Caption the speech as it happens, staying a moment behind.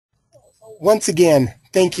Once again,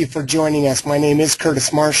 thank you for joining us. My name is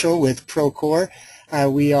Curtis Marshall with Procore.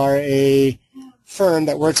 We are a firm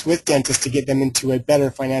that works with dentists to get them into a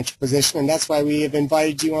better financial position, and that's why we have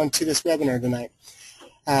invited you onto this webinar tonight.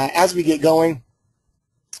 As we get going,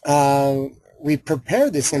 we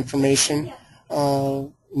prepare this information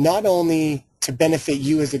not only to benefit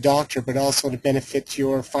you as a doctor, but also to benefit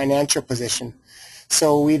your financial position.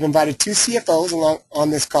 So we've invited two CFOs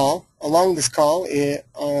on this call. Also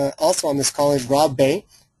on this call is Rob Bay,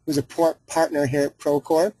 who's a partner here at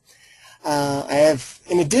Procore.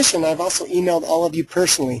 In addition, I've also emailed all of you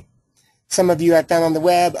personally. Some of you I found on the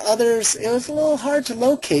web. Others, it was a little hard to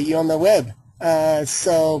locate you on the web. But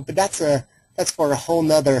that's for a whole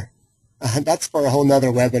nother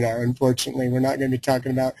webinar. Unfortunately, we're not going to be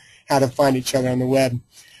talking about how to find each other on the web.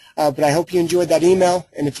 But I hope you enjoyed that email,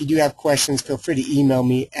 and if you do have questions, feel free to email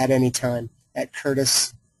me at any time at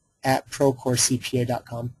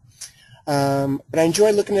curtis@procorecpa.com. But I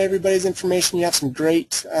enjoy looking at everybody's information. You have some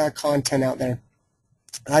great content out there.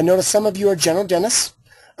 I noticed some of you are general dentists.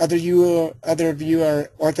 Other of you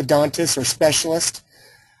are orthodontists or specialists.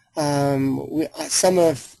 Some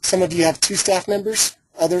of you have 2 staff members.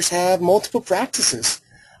 Others have multiple practices.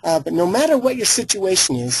 But no matter what your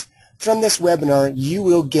situation is, from this webinar, you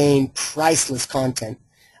will gain priceless content.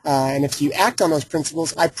 And if you act on those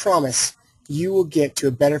principles, I promise you will get to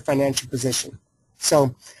a better financial position.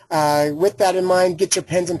 So with that in mind, get your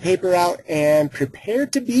pens and paper out and prepare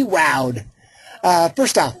to be wowed.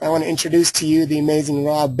 First off, I want to introduce to you the amazing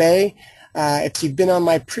Rob Bay. If you've been on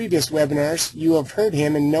my previous webinars, you have heard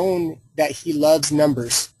him and known that he loves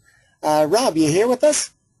numbers. Rob, you here with us?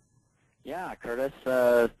 Yeah, Curtis.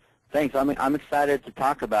 Thanks. I'm excited to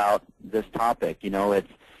talk about this topic. You know, it's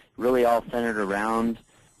really all centered around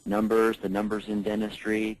numbers, the numbers in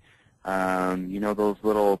dentistry. You know, those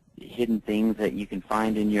little hidden things that you can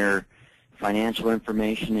find in your financial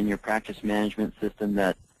information in your practice management system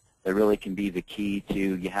that really can be the key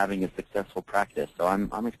to you having a successful practice. So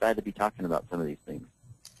I'm excited to be talking about some of these things.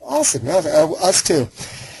 Awesome. Us too.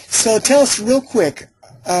 So tell us real quick,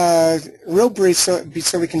 real brief so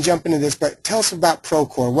we can jump into this, but tell us about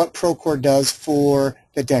Procore, what Procore does for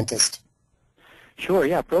the dentist. Sure,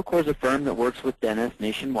 yeah. Procore is a firm that works with dentists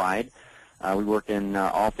nationwide. We work in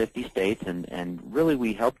all 50 states, and really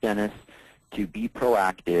we help dentists to be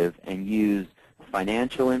proactive and use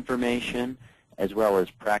financial information as well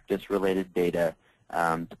as practice-related data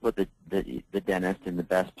to put the dentist in the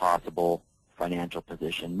best possible financial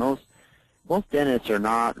position. Most dentists are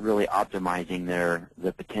not really optimizing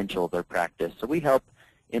the potential of their practice, so we help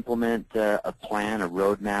implement a plan, a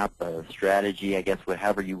roadmap, a strategy, I guess,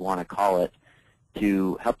 whatever you want to call it,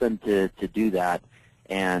 to help them to do that.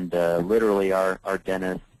 And literally our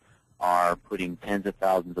dentists are putting tens of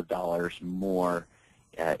thousands of dollars more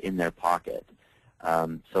in their pocket.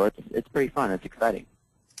 So it's pretty fun. It's exciting.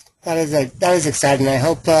 That is exciting. I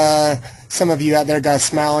hope some of you out there got a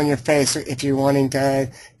smile on your face if you're wanting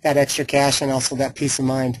that extra cash and also that peace of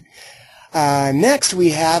mind. Next,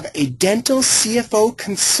 we have a dental CFO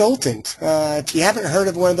consultant. If you haven't heard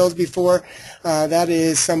of one of those before, that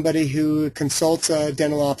is somebody who consults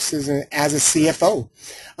dental offices as a CFO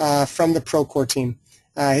from the Procore team.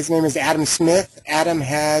 His name is Adam Smith. Adam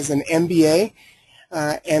has an MBA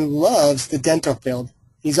and loves the dental field.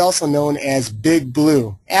 He's also known as Big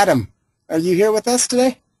Blue. Adam, are you here with us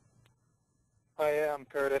today? I am,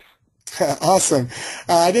 Curtis. Awesome.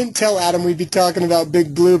 I didn't tell Adam we'd be talking about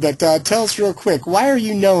Big Blue, but tell us real quick, why are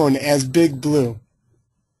you known as Big Blue?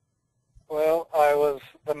 Well, I was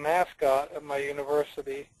the mascot at my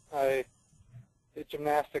university. I did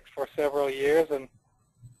gymnastics for several years and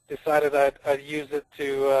decided I'd use it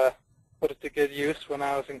to put it to good use when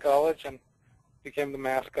I was in college, and became the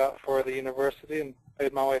mascot for the university and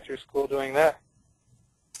made my way through school doing that.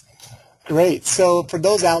 Great. So for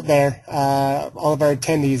those out there, all of our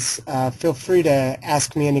attendees, feel free to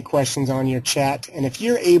ask me any questions on your chat. And if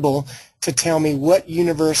you're able to tell me what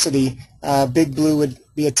university Big Blue would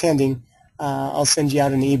be attending, I'll send you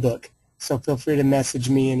out an ebook. So feel free to message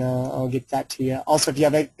me and I'll get that to you. Also, if you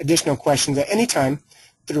have additional questions at any time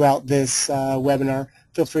throughout this webinar,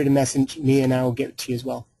 feel free to message me and I will get it to you as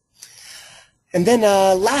well. And then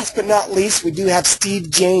last but not least, we do have Steve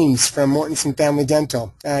James from Mortensen Family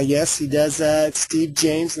Dental. Yes, he does Steve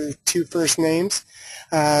James, the 2 first names.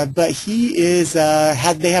 But he is,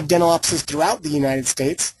 they have dental offices throughout the United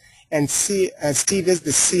States. And Steve is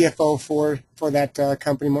the CFO for that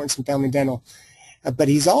company, Mortensen Family Dental. But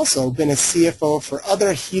he's also been a CFO for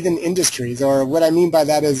other heathen industries, or what I mean by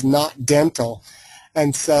that is not dental.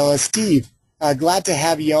 And so, Steve, glad to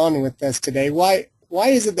have you on with us today. Why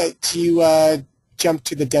is it that you jumped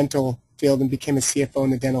to the dental field and became a CFO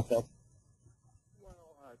in the dental field? Well,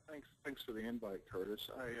 thanks for the invite, Curtis.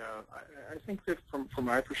 I think that from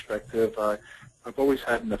my perspective, I've always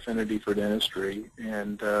had an affinity for dentistry,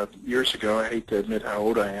 and years ago, I hate to admit how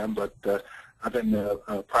old I am, but I've been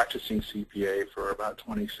practicing CPA for about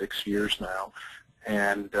 26 years now.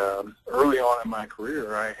 And early on in my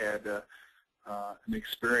career, I had an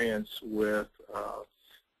experience with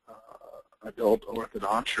adult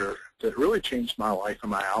orthodontia that really changed my life and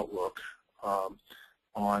my outlook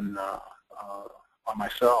on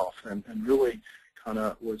myself, and really kind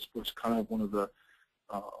of was kind of one of the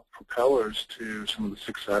propellers to some of the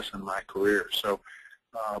success in my career. So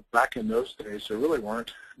back in those days, there really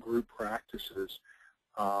weren't group practices,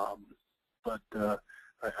 but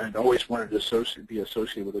I'd always wanted to be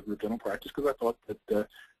associated with a group dental practice because I thought that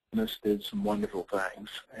dentists did some wonderful things.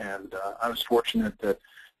 And I was fortunate that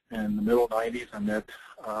in the middle 90s, I met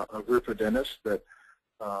a group of dentists that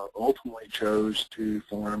ultimately chose to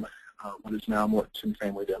form what is now Mortensen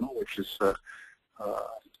Family Dental, which is a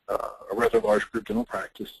rather large group dental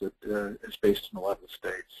practice that is based in 11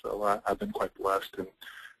 states. So I've been quite blessed, and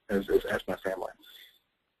as my family.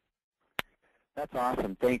 That's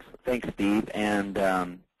awesome. Thanks, Steve. And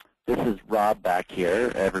this is Rob back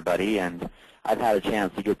here, everybody. And I've had a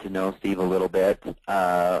chance to get to know Steve a little bit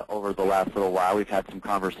over the last little while. We've had some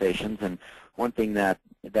conversations, and one thing that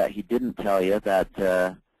he didn't tell you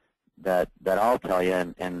that I'll tell you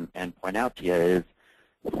and point out to you is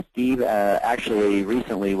Steve actually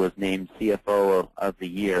recently was named CFO of the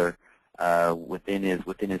year within his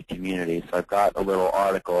community. So I've got a little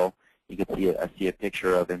article. You can see a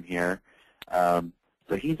picture of him here.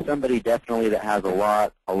 So he's somebody definitely that has a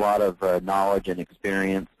lot of knowledge and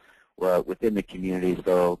experience within the community.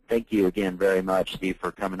 So thank you again very much, Steve,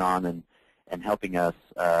 for coming on and helping us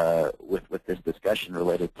with this discussion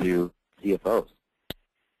related to CFOs.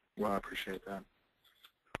 Well, I appreciate that.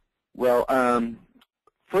 Well,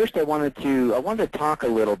 first I wanted to talk a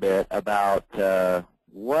little bit about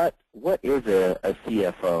what is a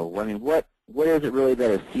CFO. I mean, what is it really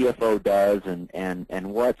that a CFO does, and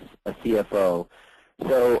what's a CFO?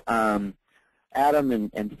 So Adam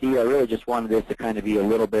and Steve, I really just wanted this to kind of be a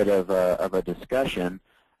little bit of a discussion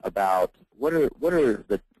about what is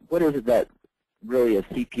it that really a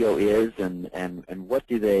CPO is, and what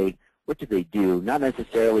do they do? Not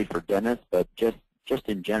necessarily for dentists, but just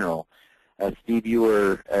in general. Steve,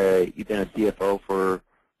 you've been a CFO for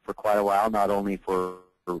quite a while, not only for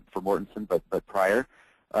Mortensen but prior.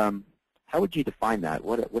 How would you define that?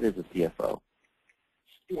 What is a CFO?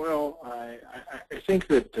 Well, I think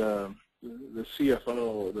that the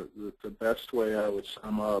CFO, the best way I would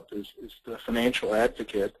sum up is the financial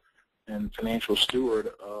advocate and financial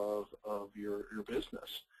steward of your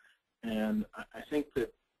business. And I think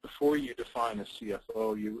that before you define a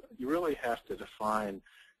CFO, you really have to define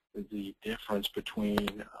the difference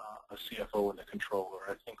between a CFO and a controller.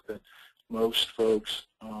 I think that most folks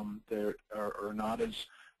are not as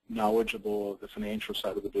knowledgeable of the financial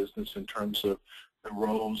side of the business in terms of the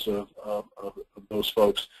roles of those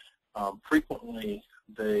folks. Frequently,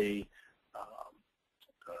 they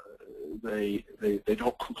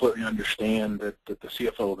don't completely understand that the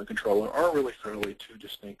CFO and the controller are really fairly two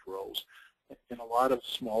distinct roles. In a lot of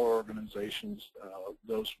smaller organizations,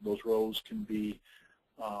 those roles can be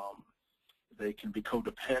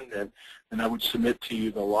codependent, and I would submit to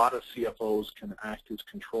you that a lot of CFOs can act as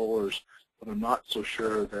controllers, but I'm not so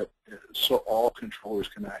sure that all controllers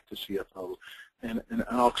can act as CFO. And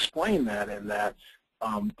I'll explain that in that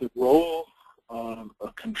the role of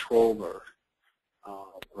a controller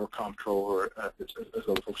or comptroller, as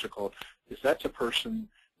other folks are called, is that's a person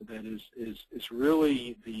that is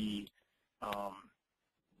really the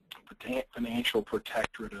financial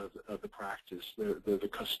protectorate of the practice, the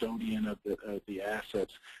custodian of the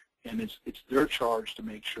assets, and it's their charge to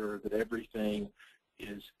make sure that everything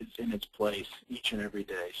is in its place each and every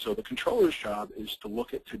day. So the controller's job is to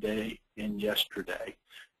look at today and yesterday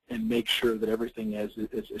and make sure that everything as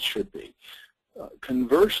it should be.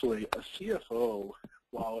 Conversely, a CFO,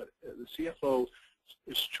 while the CFO's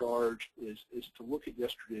charge is to look at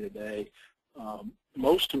yesterday today,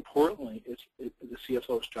 most importantly, the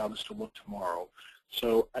CFO's job is to look tomorrow.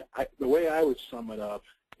 So the way I would sum it up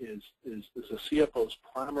is a CFO's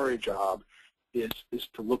primary job is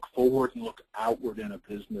to look forward and look outward in a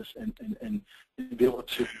business and be able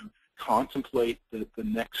to contemplate the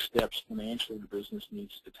next steps financially the business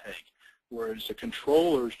needs to take. Whereas a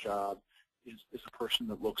controller's job is a person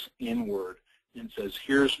that looks inward and says,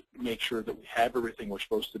 make sure that we have everything we're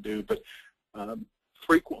supposed to do. But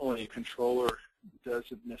frequently, a controller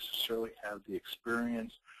doesn't necessarily have the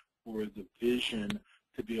experience or the vision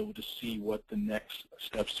to be able to see what the next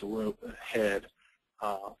steps ahead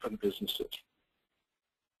for the business is.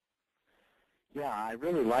 Yeah, I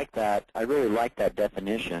really like that. I really like that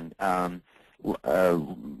definition.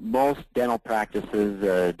 Most dental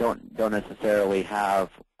practices don't necessarily have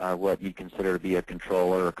what you consider to be a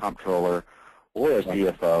controller, a comptroller, or a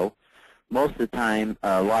CFO. Most of the time,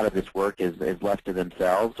 a lot of this work is left to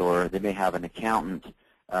themselves, or they may have an accountant,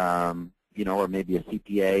 or maybe a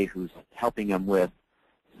CPA who's helping them with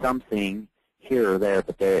something here or there.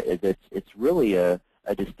 But it's really a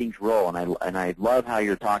distinct role, and I love how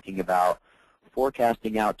you're talking about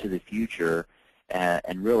forecasting out to the future,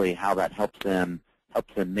 and really how that helps them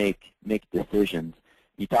make decisions.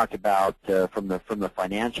 You talked about from the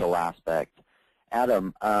financial aspect,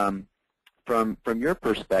 Adam. From your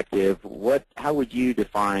perspective, how would you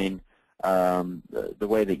define the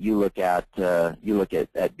way that you look at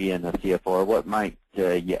being a CFO, or what might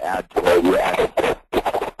you add to it?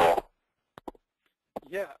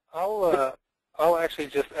 Yeah, I'll actually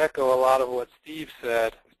just echo a lot of what Steve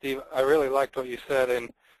said. Steve, I really liked what you said,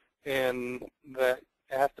 in that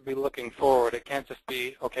it has to be looking forward. It can't just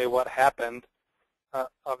be, okay, what happened?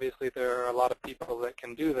 Obviously, there are a lot of people that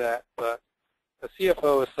can do that, but a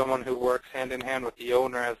CFO is someone who works hand in hand with the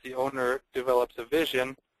owner as the owner develops a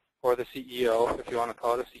vision, or the CEO, if you want to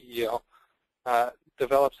call it a CEO,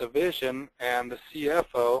 develops a vision, and the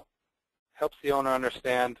CFO helps the owner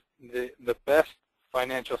understand the best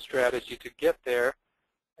financial strategy to get there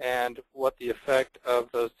and what the effect of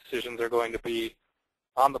those decisions are going to be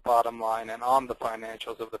on the bottom line and on the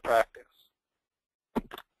financials of the practice.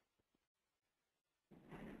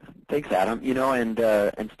 Thanks, Adam.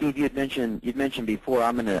 And Steve, you'd mentioned before.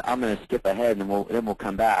 I'm gonna skip ahead, and then we'll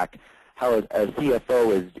come back. How a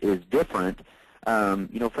CFO is different. From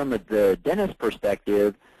the dentist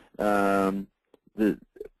perspective, the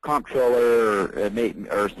comptroller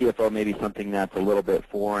or CFO may be something that's a little bit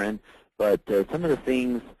foreign, but some of the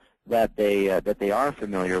things that they are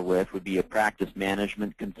familiar with would be a practice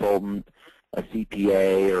management consultant, a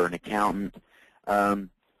CPA, or an accountant.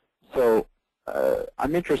 So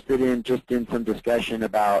I'm interested in some discussion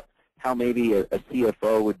about how maybe a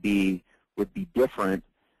CFO would be different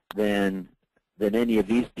than any of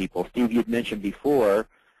these people. Steve, you'd mentioned before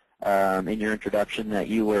in your introduction that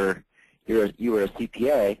you were a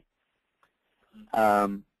CPA.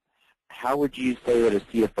 How would you say that a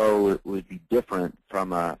CFO would be different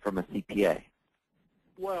from a CPA?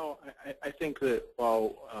 Well, I think that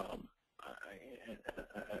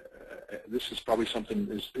this is probably something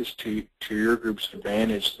is to your group's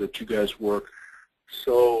advantage, that you guys work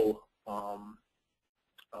so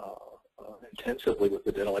intensively with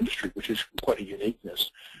the dental industry, which is quite a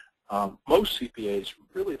uniqueness. Most CPAs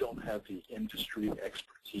really don't have the industry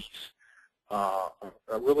expertise,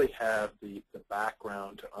 really have the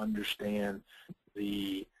background to understand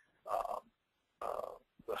the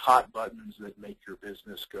hot buttons that make your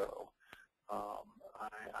business go.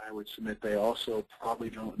 I would submit they also probably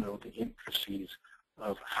don't know the intricacies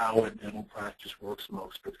of how a dental practice works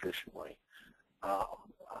most efficiently. A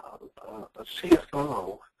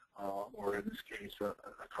CFO, or in this case a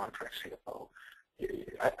contract CFO,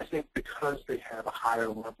 I think because they have a higher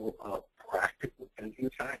level of practical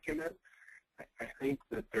business acumen, I think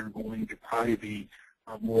that they're going to probably be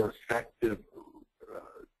a more effective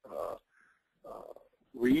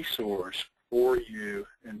resource for you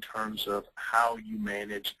in terms of how you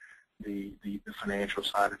manage the financial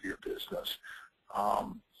side of your business.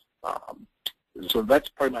 So that's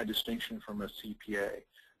probably my distinction from a CPA.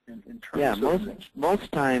 In terms of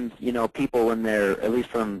most times, people in there, at least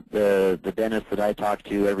from the dentists that I talk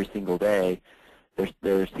to every single day,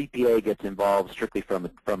 their CPA gets involved strictly from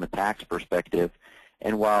a tax perspective.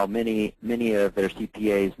 And while many of their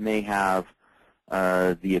CPAs may have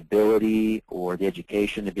the ability or the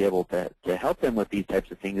education to be able to help them with these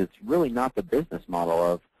types of things, it's really not the business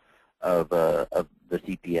model of the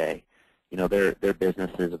CPA. Their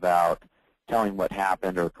business is about telling what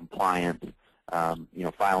happened or compliance,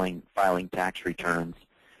 filing tax returns,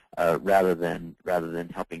 rather than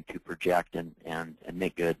helping to project and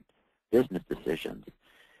make good business decisions.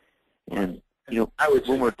 And I would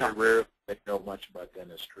say they're rare. They know much about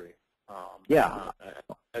dentistry.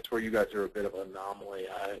 That's where you guys are a bit of an anomaly.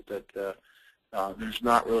 There's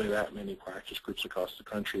not really that many practice groups across the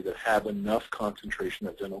country that have enough concentration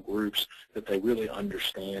of dental groups that they really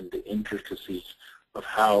understand the intricacies of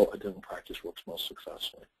how a dental practice works most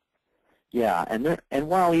successfully. Yeah, and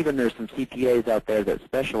while even there's some CPAs out there that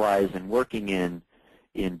specialize in working in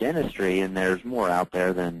dentistry, and there's more out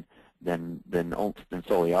there than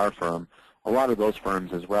solely our firm, a lot of those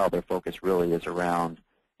firms as well, their focus really is around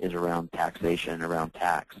is around taxation, around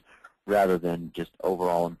tax, rather than just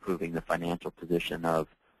overall improving the financial position of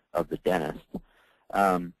the dentist.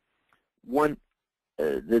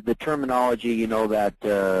 The terminology, you know, that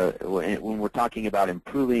when we're talking about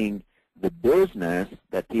improving the business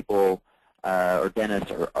that people or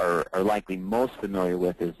dentists are likely most familiar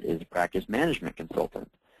with is practice management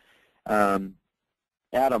consultant.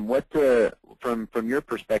 Adam, from your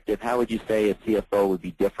perspective, how would you say a CFO would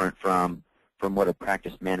be different from what a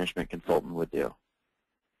practice management consultant would do?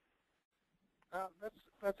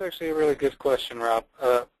 That's actually a really good question, Rob.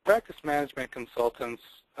 Practice management consultants,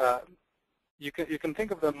 you can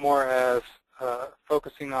think of them more as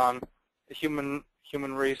focusing on the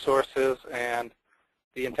human resources and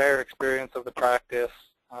the entire experience of the practice,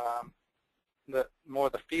 more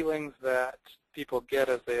the feelings that people get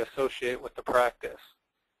as they associate with the practice.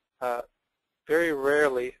 Very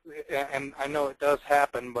rarely, and I know it does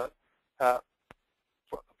happen, but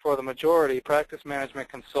for the majority, practice management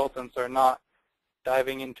consultants are not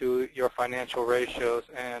diving into your financial ratios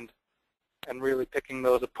and really picking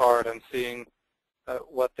those apart and seeing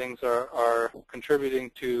what things are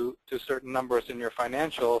contributing to certain numbers in your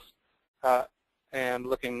financials, and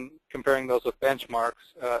comparing those with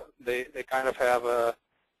benchmarks. They kind of have a,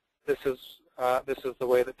 this is the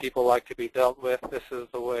way that people like to be dealt with. This is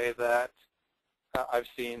the way that I've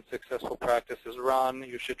seen successful practices run.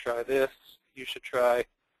 You should try this. You should try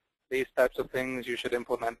these types of things. You should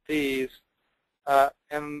implement these.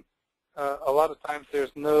 And a lot of times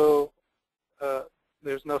there's no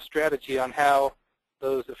strategy on how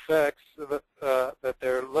those effects that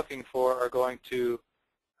they're looking for are going to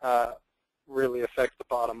really affect the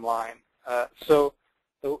bottom line. So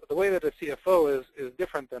the way that a CFO is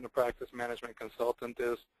different than a practice management consultant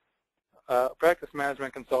is a practice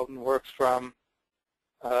management consultant works from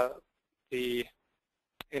the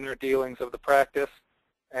inner dealings of the practice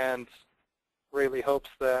and really hopes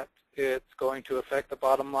that it's going to affect the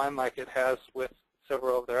bottom line like it has with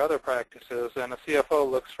several of their other practices. And a CFO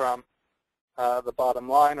looks from the bottom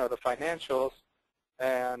line or the financials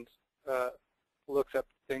and looks at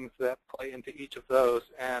things that play into each of those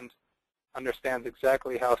and understands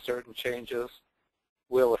exactly how certain changes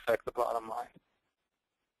will affect the bottom line.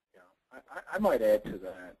 Yeah, I might add to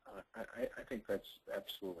that. I think that's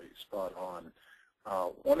absolutely spot on.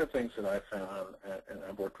 One of the things that I found, and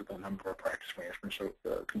I've worked with a number of practice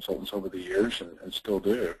management consultants over the years and still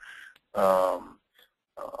do,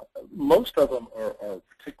 most of them are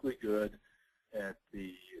particularly good at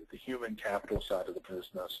the human capital side of the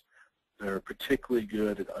business. They're particularly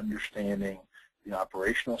good at understanding the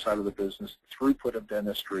operational side of the business, throughput of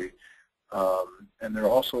dentistry, and they're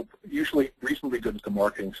also usually reasonably good at the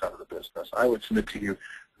marketing side of the business. I would submit to you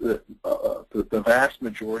that the vast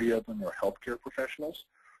majority of them are healthcare professionals,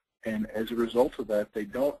 and as a result of that, they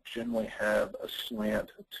don't generally have a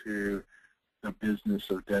slant to the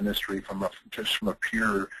business of dentistry just from a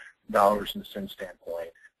pure dollars and cents standpoint.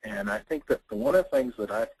 And I think that one of the things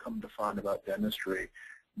that I've come to find about dentistry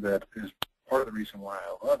that is part of the reason why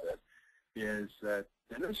I love it is that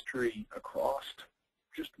dentistry across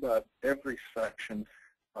just about every section,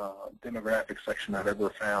 demographic section I've ever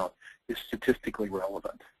found, is statistically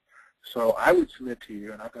relevant. So I would submit to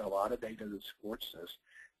you, and I've got a lot of data that supports this,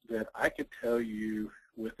 that I could tell you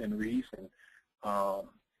within reason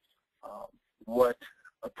what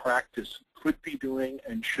a practice could be doing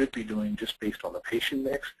and should be doing just based on the patient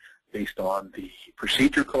mix, based on the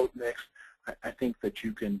procedure code mix. I think that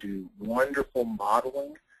you can do wonderful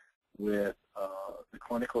modeling with the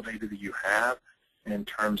clinical data that you have in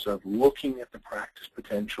terms of looking at the practice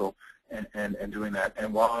potential and doing that.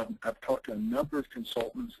 And while I've talked to a number of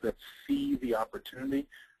consultants that see the opportunity,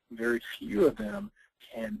 very few of them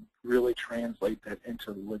can really translate that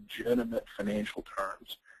into legitimate financial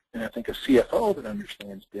terms. And I think a CFO that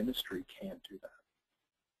understands dentistry can do that.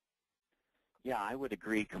 Yeah, I would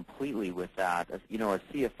agree completely with that. You know, a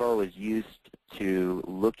CFO is used to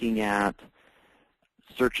looking at,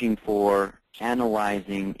 searching for,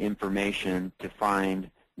 analyzing information to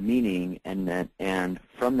find meaning, and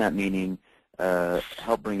from that meaning,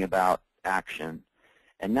 help bring about action.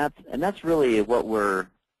 And that's really what we're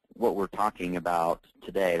talking about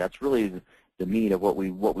today. That's really the meat of what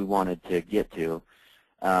we wanted to get to.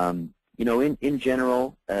 You know, in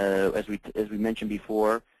general, as we mentioned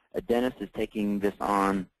before, a dentist is taking this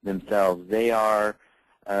on themselves. They are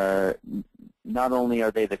not only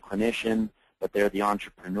are they the clinician, but they're the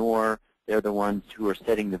entrepreneur. They're the ones who are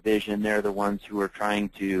setting the vision. They're the ones who are trying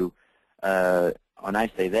to, when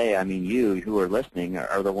I say they, I mean you who are listening,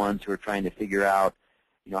 are the ones who are trying to figure out,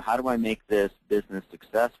 you know, how do I make this business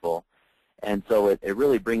successful? And so it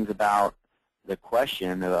really brings about the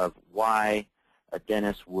question of why a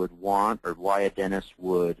dentist would want or why a dentist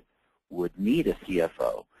would need a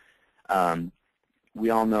CFO. We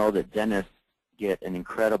all know that dentists get an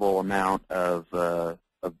incredible amount of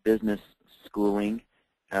business schooling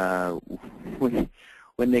when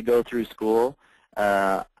they go through school.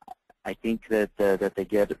 I think that they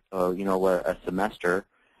get a semester,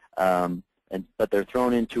 but they're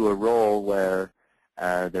thrown into a role where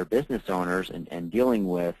they're business owners and dealing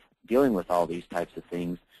with all these types of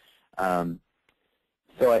things.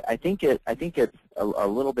 So I think it's a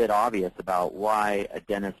little bit obvious about why a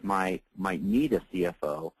dentist might need a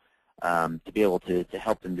CFO to be able to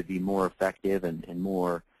help them to be more effective and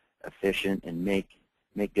more efficient and make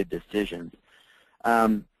good decisions.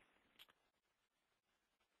 I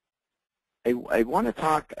want to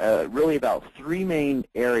talk really about three main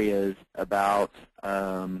areas about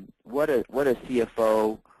what a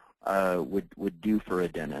CFO would do for a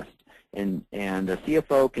dentist. And a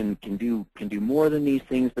CFO can do more than these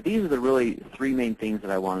things, but these are the really three main things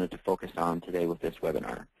that I wanted to focus on today with this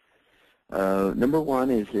webinar. Number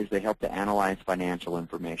one is they help to analyze financial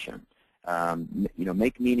information.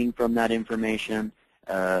 Make meaning from that information,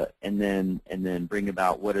 and then bring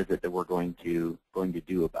about what is it that we're going to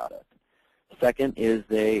do about it. Second is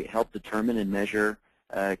they help determine and measure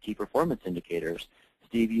key performance indicators.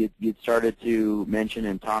 Steve, you'd started to mention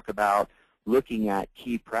and talk about looking at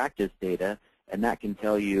key practice data, and that can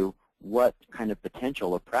tell you what kind of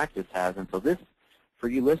potential a practice has. And so this, for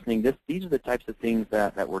you listening, these are the types of things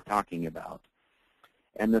that we're talking about.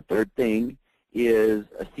 And the third thing is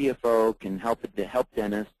a CFO can help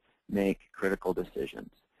dentists make critical decisions.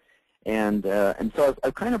 And so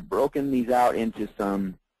I've kind of broken these out into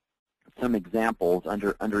some examples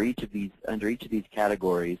under each of these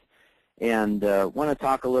categories, and want to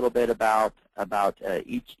talk a little bit about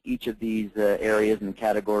each of these areas and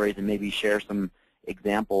categories, and maybe share some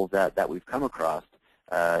examples that we've come across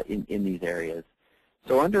in these areas.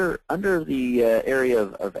 So under the area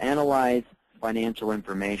of analyze financial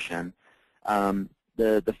information,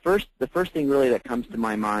 the first thing really that comes to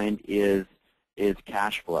my mind is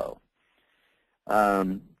cash flow.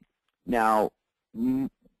 Now,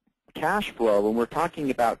 cash flow, when we're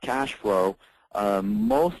talking about cash flow,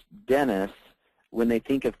 most dentists, when they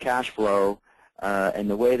think of cash flow and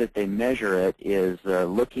the way that they measure it, is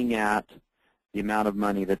looking at the amount of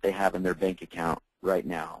money that they have in their bank account right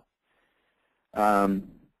now.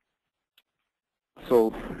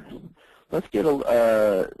 So let's get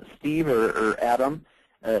Steve or Adam,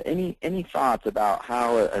 any thoughts about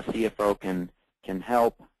how a CFO can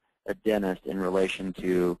help a dentist in relation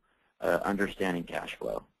to understanding cash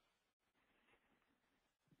flow?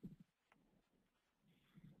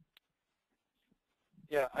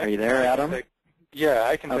 Yeah. Are you there, Adam? I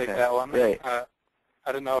can take that one. Great. I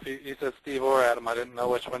didn't know if you said Steve or Adam. I didn't know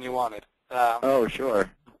which one you wanted. Oh,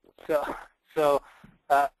 sure. So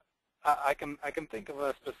I can think of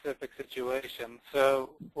a specific situation. So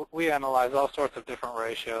we analyze all sorts of different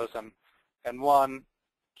ratios, and one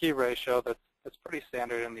key ratio that's pretty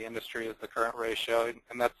standard in the industry is the current ratio,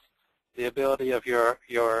 and that's the ability of your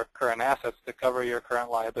current assets to cover your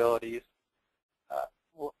current liabilities.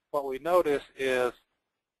 What we notice is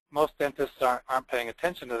most dentists aren't paying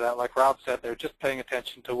attention to that. Like Rob said, they're just paying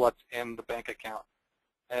attention to what's in the bank account.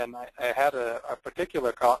 And I had a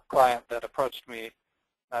particular client that approached me.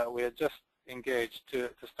 We had just engaged to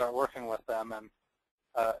start working with them, and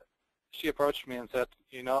she approached me and said,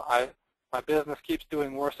 my business keeps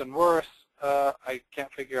doing worse and worse. I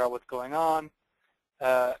can't figure out what's going on.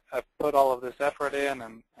 I've put all of this effort in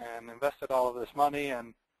and invested all of this money,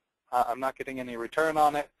 and I'm not getting any return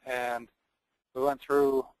on it. And we went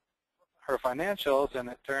through her financials, and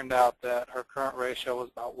it turned out that her current ratio was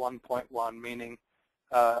about 1.1, meaning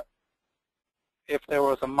if there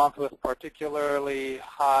was a month with particularly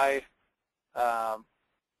high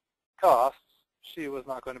costs, she was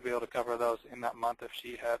not going to be able to cover those in that month if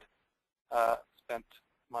she had spent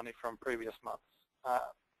money from previous months.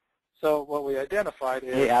 So what we identified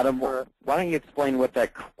is... Hey, Adam, why don't you explain what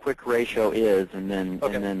that quick ratio is, and then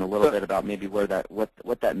a little bit about maybe where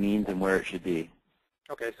what that means and where it should be.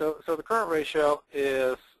 Okay, so the current ratio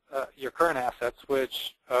is your current assets,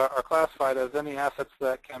 which are classified as any assets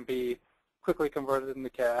that can be quickly converted into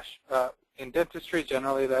cash. In dentistry,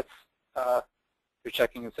 generally that's your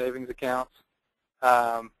checking and savings accounts.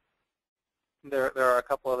 There are a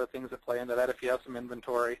couple other things that play into that if you have some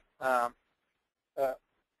inventory. But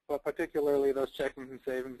particularly those checking and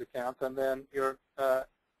savings accounts, and then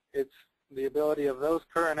it's the ability of those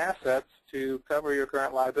current assets to cover your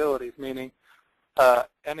current liabilities, meaning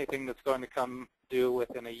anything that's going to come due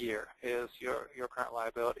within a year is your current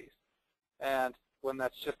liabilities. And when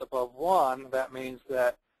that's just above 1, that means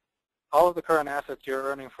that all of the current assets you're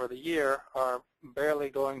earning for the year are barely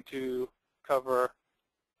going to cover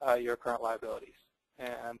your current liabilities.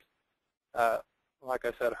 And like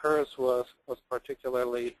I said, hers was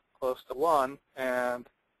particularly close to 1, and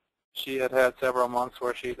she had several months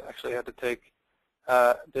where she actually had to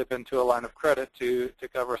dip into a line of credit to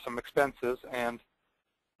cover some expenses. And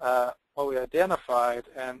what we identified,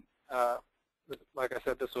 and like I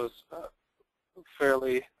said, this was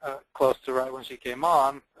fairly close to right when she came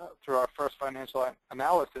on through our first financial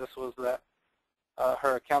analysis, was that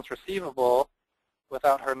her accounts receivable,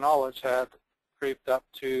 without her knowledge, had creeped up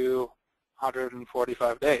to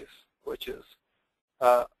 145 days, which is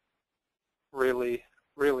really,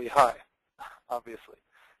 really high, obviously.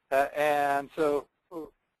 And so,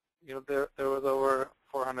 there was over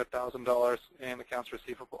 $400,000 in accounts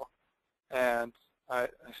receivable. And I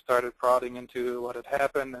started prodding into what had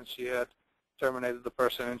happened, and she had terminated the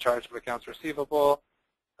person in charge of accounts receivable,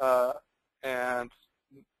 and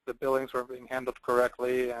the billings weren't being handled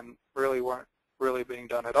correctly and really weren't being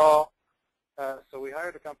done at all. So we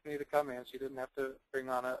hired a company to come in. She didn't have to bring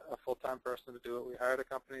on a full-time person to do it. We hired a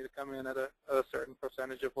company to come in at a certain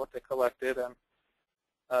percentage of what they collected, and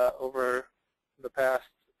over the past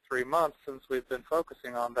 3 months since we've been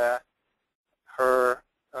focusing on that, her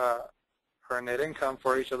net income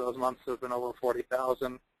for each of those months has been over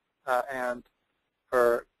 $40,000, and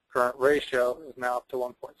her current ratio is now up to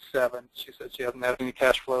 1.7. She said she hasn't had any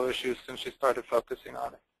cash flow issues since she started focusing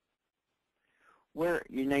on it. Where,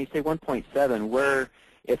 you say 1.7, where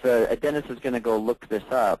if a dentist is going to go look this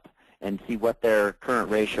up and see what their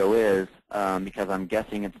current ratio is, because I'm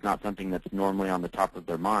guessing it's not something that's normally on the top of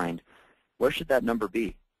their mind, where should that number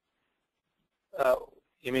be?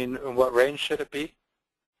 You mean in what range should it be?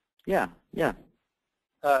 Yeah.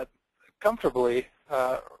 Comfortably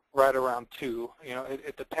right around 2.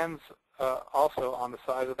 It depends also on the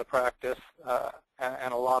size of the practice,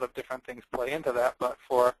 and a lot of different things play into that. But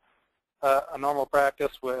for a normal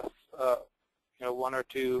practice with 1 or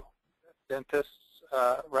 2 dentists,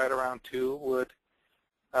 right around 2 would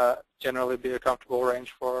generally be a comfortable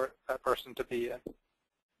range for that person to be in.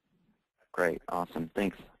 Great, awesome.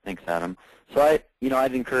 Thanks, Adam. So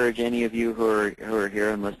I'd encourage any of you who are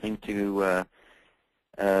here and listening to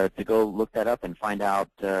go look that up and find out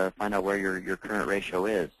where your current ratio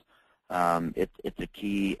is. It's a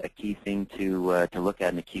key thing to look at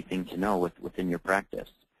and a key thing to know within your practice.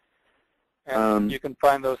 And you can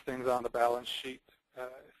find those things on the balance sheet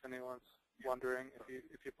if anyone's wondering.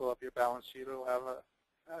 If you pull up your balance sheet, it'll have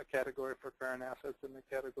a category for current assets and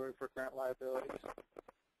a category for current liabilities.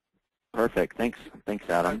 Perfect. Thanks,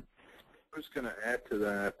 Adam. I was going to add to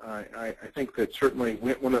that. I think that certainly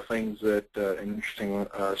one of the things that interesting.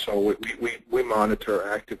 So we monitor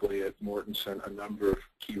actively at Mortensen a number of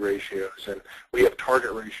key ratios, and we have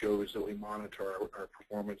target ratios that we monitor our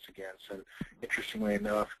performance against. And interestingly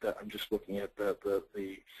enough, that I'm just looking at the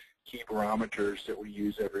key barometers that we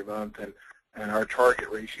use every month, and our target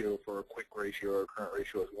ratio for a quick ratio or current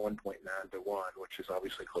ratio is 1.9 to 1, which is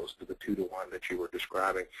obviously close to the 2 to 1 that you were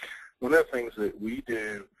describing. One of the things that we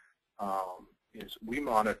do is we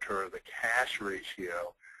monitor the cash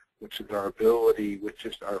ratio, which is our ability with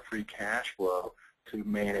just our free cash flow to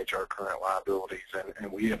manage our current liabilities.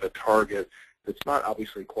 And we have a target that's not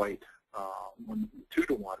obviously quite 2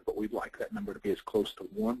 to 1, but we'd like that number to be as close to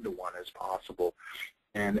 1 to 1 as possible.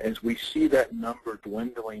 And as we see that number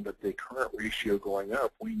dwindling, but the current ratio going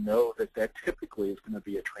up, we know that that typically is going to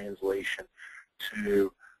be a translation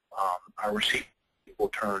to our receivable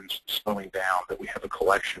turns slowing down, that we have a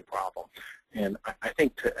collection problem. And I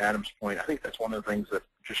think, to Adam's point, I think that's one of the things that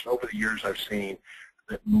just over the years I've seen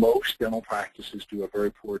that most dental practices do a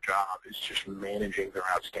very poor job is just managing their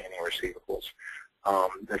outstanding receivables.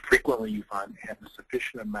 That frequently you find they have a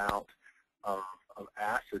sufficient amount of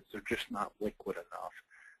assets, they're just not liquid enough.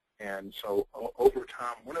 And so over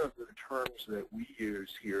time, one of the terms that we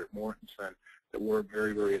use here at Mortensen that we're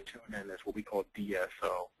very, very attuned in is what we call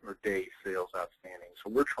DSO, or Day Sales Outstanding. So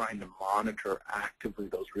we're trying to monitor actively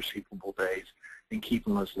those receivable days and keep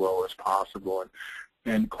them as low as possible.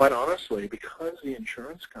 And quite honestly, because the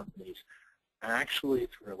insurance companies actually,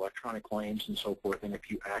 through electronic claims and so forth, and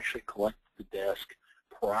if you actually collect the desk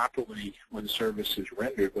properly when service is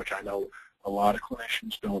rendered, which I know a lot of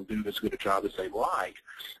clinicians don't do as good a job as they like,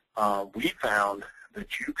 we found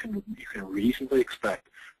that you can reasonably expect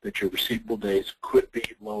that your receivable days could be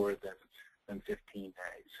lower than 15 days.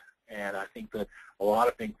 And I think that a lot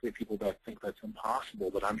of people that think that's impossible,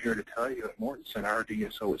 but I'm here to tell you at Mortensen our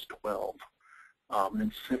DSO is 12.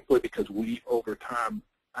 And simply because we, over time,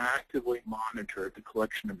 actively monitored the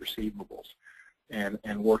collection of receivables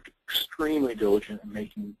and worked extremely diligent in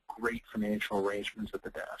making great financial arrangements at the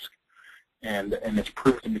desk. And it's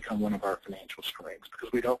proved to become one of our financial strengths,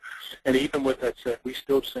 because we don't, and even with that said, we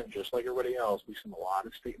still send, just like everybody else, we send a lot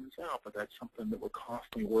of statements out, but that's something that we're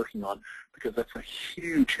constantly working on, because that's a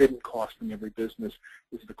huge hidden cost in every business,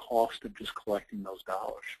 is the cost of just collecting those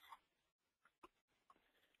dollars.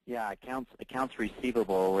 Yeah, accounts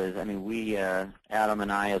receivable is, I mean, we, Adam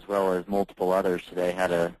and I, as well as multiple others today,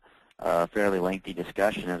 had a fairly lengthy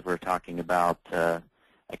discussion as we're talking about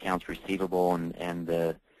accounts receivable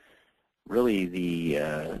and really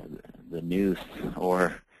the noose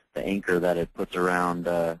or the anchor that it puts around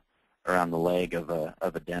the leg of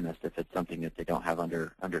a dentist if it's something that they don't have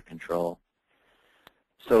under control.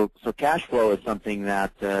 So cash flow is something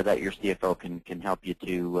that your CFO can help you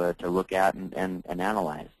to look at and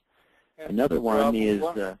analyze. Another one is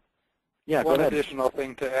yeah. Go ahead. One additional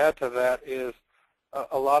thing to add to that is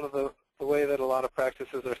a lot of the way that a lot of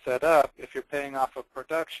practices are set up. If you're paying off of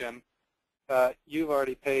production, you've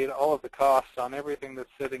already paid all of the costs on everything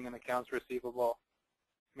that's sitting in accounts receivable,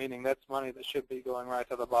 meaning that's money that should be going right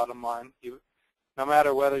to the bottom line. No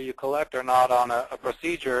matter whether you collect or not on a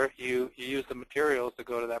procedure, you use the materials to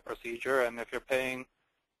go to that procedure, and if you're paying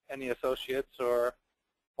any associates or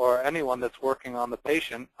anyone that's working on the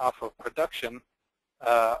patient off of production,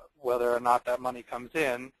 whether or not that money comes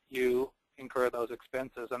in, you incur those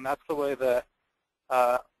expenses. And that's the way that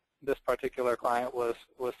this particular client was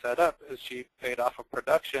set up, is she paid off of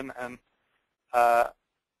production, and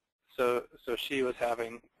so she was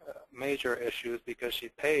having major issues because she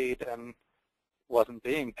paid and wasn't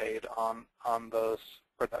being paid on those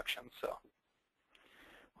productions. So,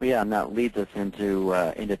 well, yeah, and that leads us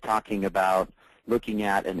into talking about looking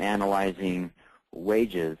at and analyzing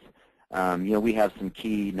wages. You know, we have some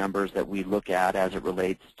key numbers that we look at as it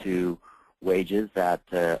relates to wages. That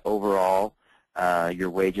overall, your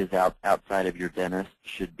wages outside of your dentist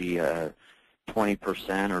should be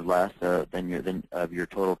 20% or less of your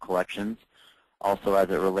total collections. Also, as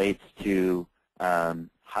it relates to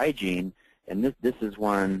hygiene, and this is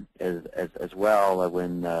one as well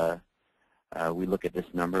when we look at this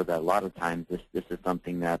number, that a lot of times this is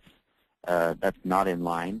something that's not in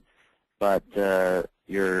line, but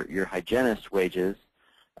your hygienist wages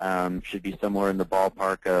should be somewhere in the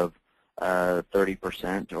ballpark of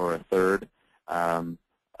 30% or a third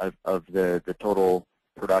of the total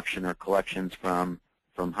production or collections from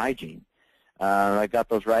hygiene. I got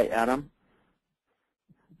those right, Adam?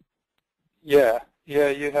 Yeah,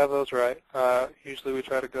 you have those right. Usually we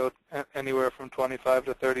try to go anywhere from 25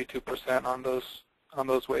 to 32% on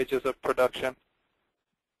those wages of production.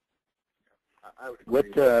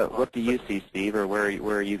 What do you see, Steve, or where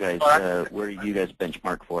are you guys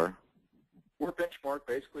benchmarked for? We're benchmarked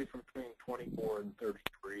basically from between 24 and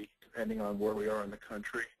 33, depending on where we are in the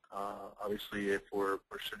country. Obviously, if we're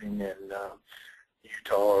sitting in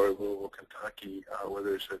Utah or Louisville, Kentucky, where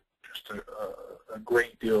there's just a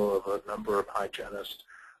great deal of a number of hygienists,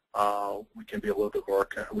 we can be a little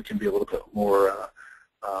bit more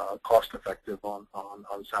cost-effective on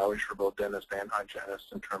salaries for both dentists and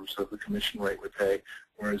hygienists in terms of the commission rate we pay.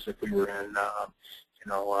 Whereas if we were in,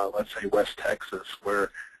 let's say West Texas,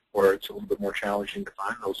 where it's a little bit more challenging to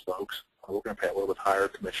find those folks, we're going to pay a little bit higher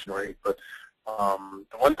commission rate. But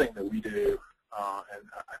the one thing that we do, and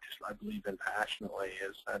I believe in passionately,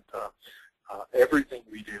 is that everything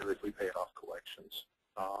we do is we pay it off collections,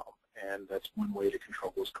 and that's one way to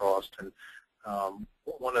control those costs. And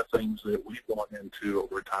one of the things that we've gone into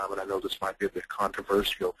over time, and I know this might be a bit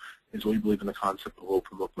controversial, is we believe in the concept of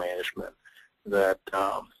open book management. That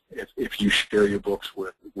if you share your books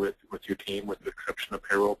with your team, with the exception of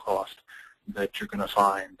payroll cost, that you're going to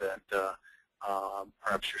find that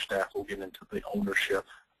perhaps your staff will get into the ownership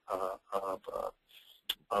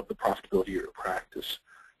of the profitability of your practice.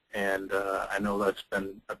 And I know that's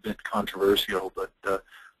been a bit controversial, but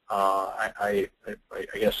I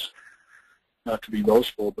guess, not to be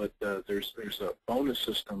boastful, but there's a bonus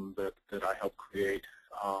system that I helped create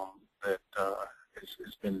that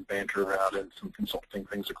has been bantered around in some consulting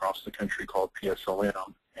things across the country called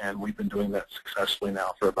PSLM, and we've been doing that successfully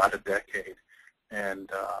now for about a decade.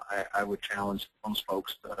 And I would challenge most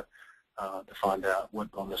folks to find out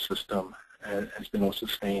what bonus system has been able to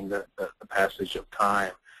sustain the passage of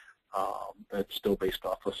time that's still based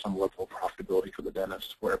off of some level of profitability for the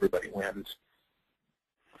dentist where everybody wins.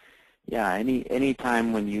 Yeah, any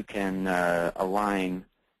time when you can align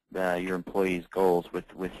your employees' goals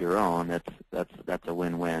with your own, that's a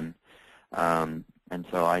win-win. And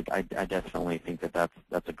so I definitely think that's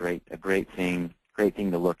a great thing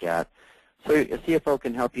to look at. So a CFO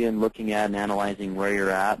can help you in looking at and analyzing where you're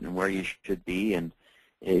at and where you should be, and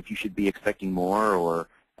if you should be expecting more, or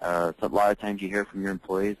a lot of times you hear from your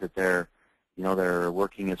employees that they're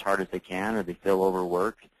working as hard as they can, or they feel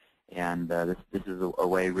overworked, and this is a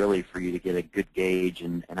way really for you to get a good gauge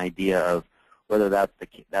and an idea of whether that's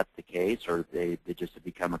the case, or they just have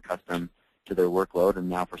become accustomed to their workload, and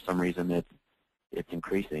now for some reason it's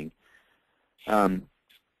increasing.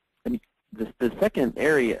 The second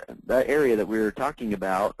area, that area that we were talking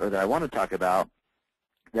about, or that I want to talk about,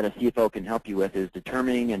 that a CFO can help you with, is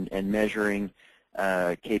determining and measuring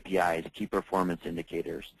KPIs, key performance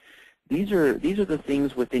indicators. These are the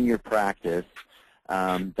things within your practice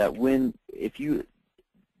that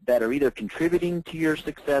are either contributing to your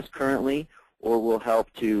success currently or will help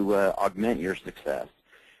to augment your success.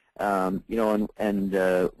 When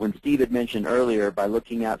Steve had mentioned earlier, by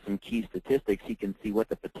looking at some key statistics, he can see what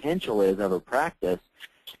the potential is of a practice.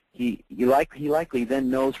 He likely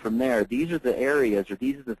then knows from there, these are the areas, or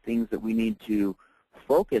these are the things that we need to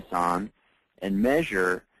focus on and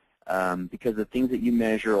measure, because the things that you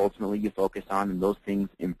measure, ultimately you focus on, and those things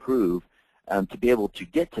improve to be able to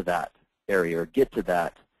get to that area or get to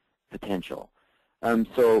that potential.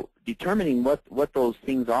 So determining what those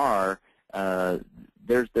things are,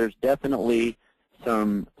 there's definitely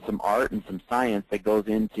some art and some science that goes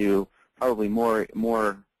into, probably more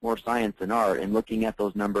science than art, in looking at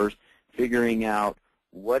those numbers, figuring out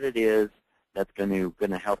what it is that's going to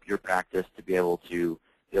help your practice to be able to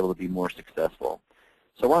be more successful.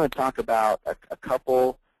 So I want to talk about a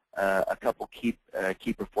couple key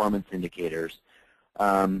performance indicators.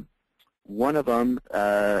 One of them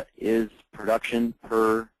is production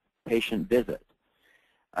per patient visit.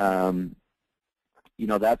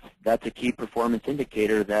 That's a key performance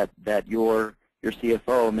indicator that your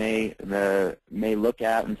CFO may look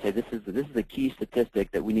at and say, this is a key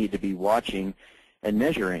statistic that we need to be watching and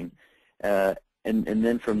measuring. And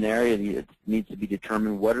then from there, it needs to be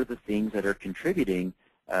determined what are the things that are contributing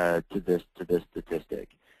to this statistic.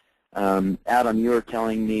 Adam, you were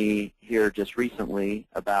telling me here just recently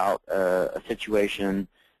about a situation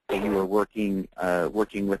that you were working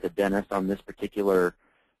with a dentist on this particular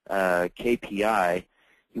KPI.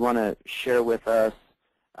 You want to share with us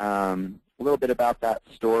a little bit about that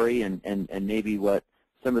story and maybe what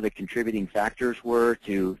some of the contributing factors were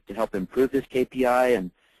to help improve this KPI,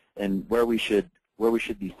 and where we should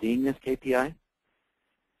be seeing this KPI?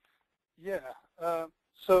 Yeah.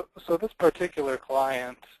 So this particular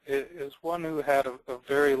client is one who had a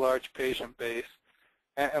very large patient base,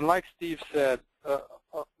 and like Steve said,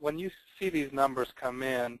 when you see these numbers come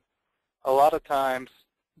in, a lot of times,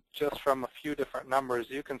 just from a few different numbers,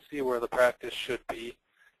 you can see where the practice should be.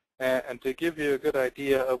 And to give you a good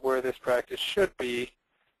idea of where this practice should be,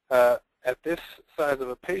 at this size of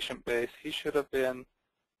a patient base, he should have been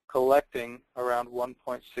collecting around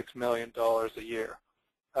 $1.6 million a year.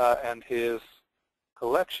 And his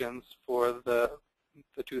collections for the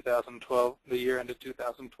year ended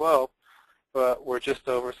 2012, were just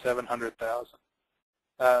over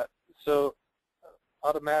 $700,000. So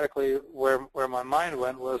automatically, where my mind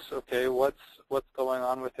went was, okay, what's going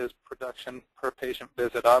on with his production per patient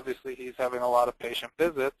visit? Obviously, he's having a lot of patient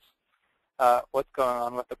visits. What's going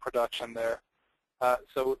on with the production there?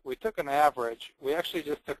 So we took an average. We actually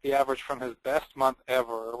just took the average from his best month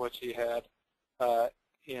ever, which he had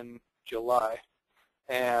in July,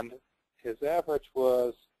 and his average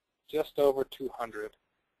was just over 200,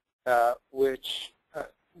 which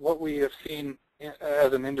what we have seen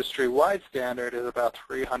as an industry-wide standard is about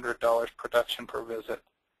 $300 production per visit,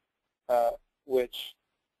 which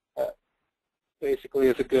basically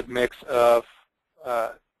is a good mix of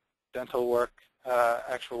dental work,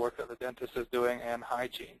 actual work that the dentist is doing, and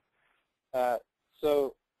hygiene.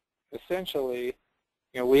 So essentially,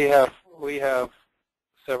 we have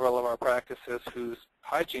several of our practices whose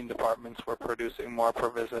hygiene departments were producing more per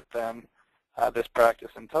visit than this practice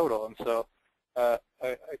in total. And so I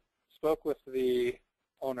spoke with the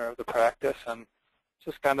owner of the practice and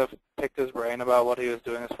just kind of picked his brain about what he was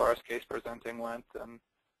doing as far as case presenting went, and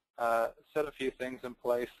set a few things in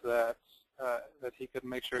place that he could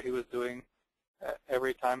make sure he was doing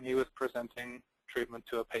every time he was presenting treatment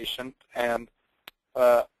to a patient. And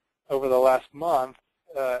over the last month,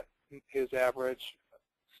 his average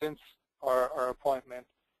since our appointment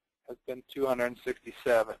has been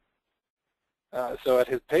 267. So at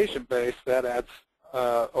his patient base, that adds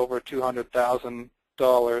over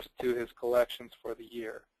 $200,000 to his collections for the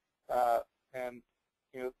year. And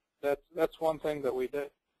that's one thing that we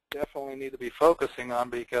definitely need to be focusing on,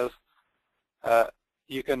 because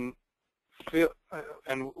you can feel,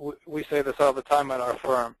 and we say this all the time at our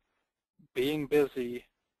firm, being busy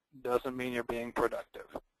doesn't mean you're being productive.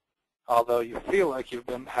 Although you feel like you've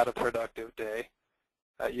had a productive day,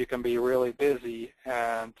 you can be really busy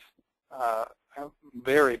and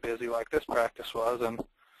very busy like this practice was, and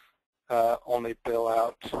only bill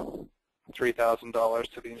out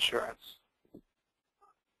 $3,000 to the insurance.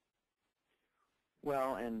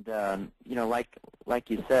 Well, and you know, like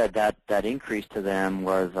you said, that increase to them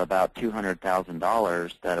was about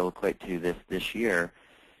 $200,000 that will equate to this year,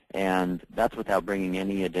 and that's without bringing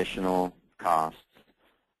any additional costs.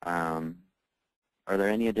 Are there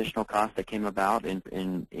any additional costs that came about in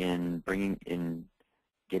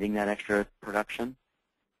getting that extra production?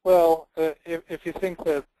 Well, if you think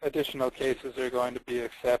that additional cases are going to be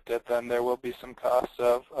accepted, then there will be some costs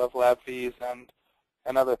of lab fees and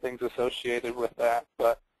other things associated with that.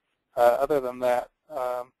 But other than that,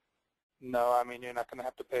 no, I mean, you're not going to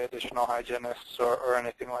have to pay additional hygienists or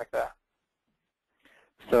anything like that.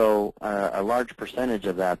 So a large percentage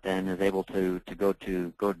of that then is able to go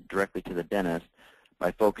directly to the dentist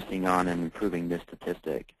by focusing on and improving this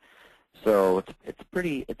statistic. So it's a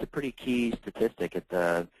pretty key statistic. It's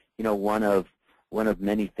you know, one of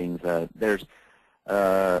many things. I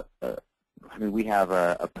mean, we have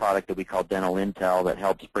a product that we call Dental Intel that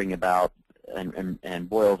helps bring about and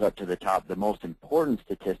boils up to the top the most important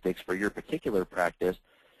statistics for your particular practice.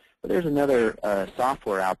 But there's another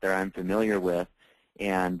software out there I'm familiar with,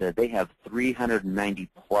 and they have 390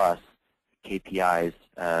 plus KPIs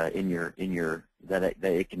in your that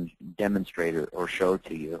it can demonstrate or show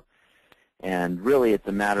to you. And really, it's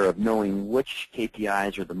a matter of knowing which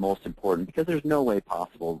KPIs are the most important, because there's no way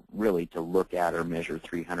possible really to look at or measure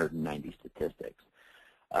 390 statistics.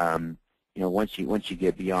 You know, once you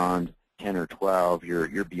get beyond 10 or 12,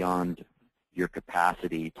 you're beyond your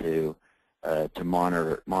capacity to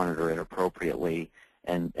monitor it appropriately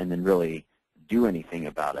and then really do anything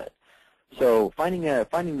about it. So finding the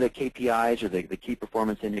KPIs or the key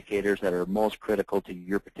performance indicators that are most critical to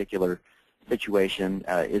your particular situation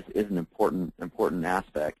is an important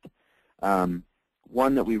aspect.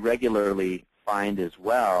 One that we regularly find as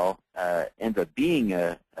well ends up being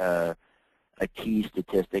a key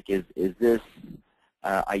statistic is this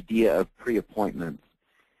idea of pre-appointments.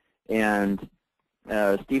 And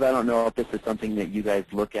Steve, I don't know if this is something that you guys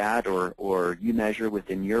look at or you measure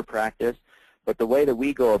within your practice, but the way that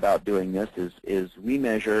we go about doing this is we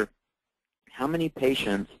measure how many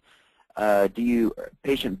patient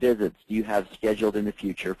visits do you have scheduled in the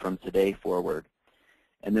future from today forward?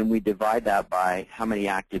 And then we divide that by how many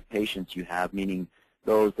active patients you have, meaning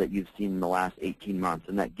those that you've seen in the last 18 months,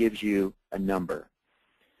 and that gives you a number.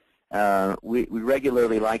 We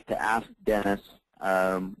regularly like to ask dentists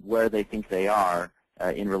where they think they are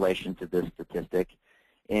in relation to this statistic,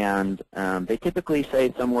 and they typically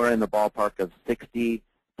say somewhere in the ballpark of 60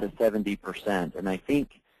 to 70%. And I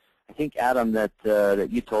think Adam, that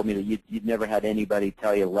you told me that you'd never had anybody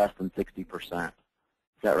tell you less than 60%. Is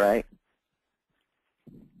that right?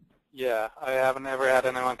 Yeah, I haven't ever had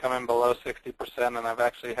anyone come in below 60%, and I've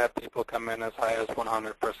actually had people come in as high as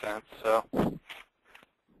 100%. So.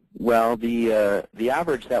 Well, the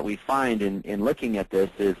average that we find in looking at this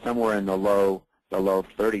is somewhere in the low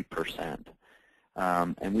 30%,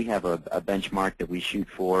 and we have a benchmark that we shoot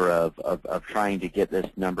for of trying to get this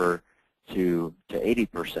number to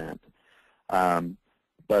 80%.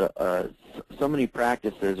 But so many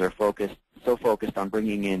practices are so focused on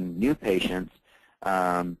bringing in new patients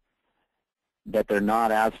that they're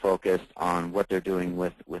not as focused on what they're doing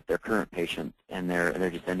with their current patients, and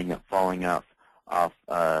they're just ending up falling off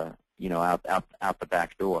you know, out the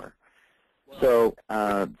back door. So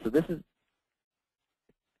this is.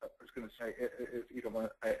 I was going to say, if you don't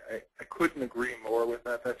want, I couldn't agree more with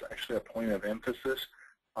that. That's actually a point of emphasis.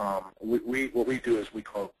 What we do is we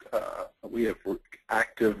have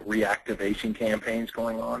active reactivation campaigns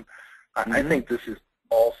going on. I think this is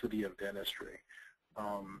falsity of dentistry,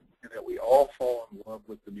 that we all fall in love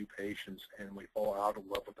with the new patients and we fall out of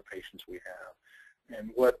love with the patients we have.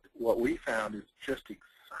 And what we found is just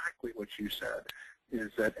exactly what you said,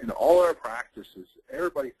 is that in all our practices,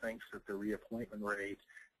 everybody thinks that the reappointment rate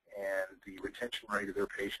and the retention rate of their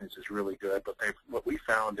patients is really good, but what we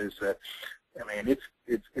found is that, I mean,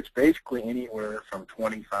 it's basically anywhere from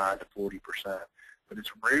 25 to 40%, but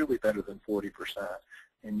it's rarely better than 40%.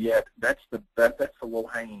 And yet, that's the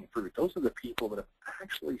low-hanging fruit. Those are the people that have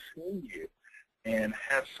actually seen you and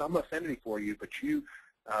have some affinity for you, but you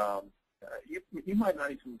might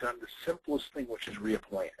not even done the simplest thing, which is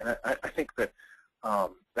reappoint. And I think that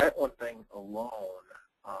that one thing alone,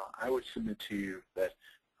 I would submit to you that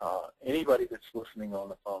anybody that's listening on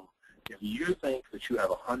the phone, if you think that you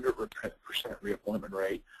have a 100% reappointment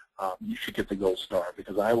rate, you should get the gold star,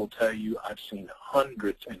 because I will tell you I've seen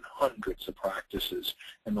hundreds and hundreds of practices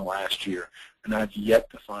in the last year, and I've yet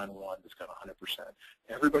to find one that's got 100%.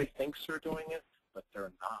 Everybody thinks they're doing it, but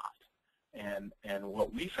they're not. And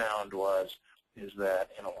what we found is that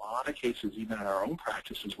in a lot of cases, even in our own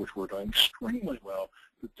practices, which we're doing extremely well,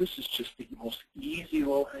 that this is just the most easy,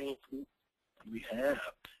 low-hanging fruit we have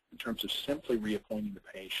in terms of simply reappointing the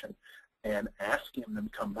patient and asking them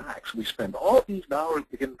to come back. So we spend all these dollars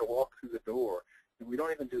to get them to walk through the door, and we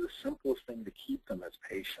don't even do the simplest thing to keep them as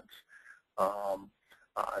patients.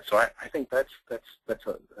 So I think that's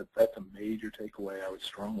a major takeaway I would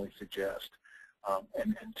strongly suggest.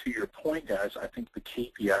 And to your point, guys, I think the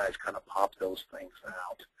KPIs kind of pop those things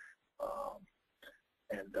out.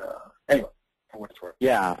 Anyway, for what it's worth.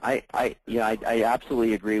 Yeah, I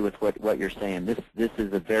absolutely agree with what you're saying. This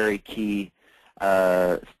is a very key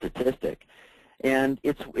statistic, and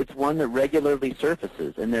it's one that regularly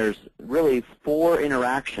surfaces. And there's really 4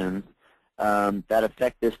 interactions that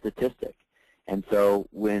affect this statistic. And so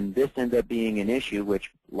when this ends up being an issue,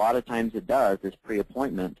 which a lot of times it does, this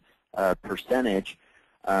pre-appointment percentage,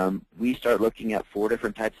 we start looking at 4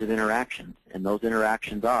 different types of interactions. And those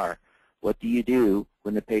interactions are, what do you do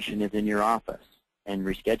when the patient is in your office and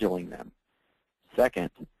rescheduling them? Second,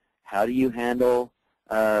 how do you handle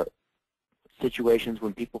situations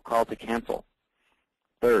when people call to cancel?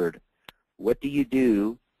 Third, what do you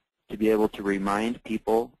do to be able to remind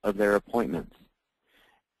people of their appointments?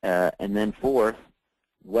 And then fourth,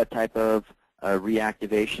 what type of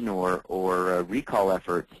reactivation or recall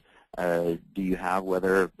efforts do you have,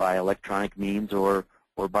 whether by electronic means or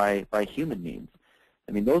by human means?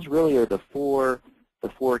 I mean, those really are the four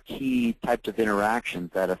key types of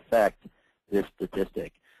interactions that affect this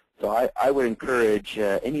statistic. So I would encourage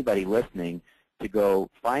anybody listening to go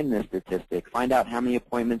find this statistic, find out how many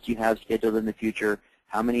appointments you have scheduled in the future,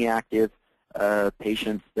 how many active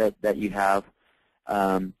patients that you have,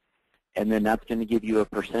 and then that's going to give you a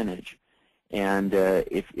percentage. And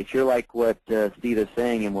if you're like what Steve is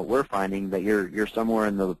saying and what we're finding, that you're somewhere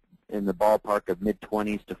in the ballpark of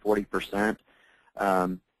mid-20s to 40%,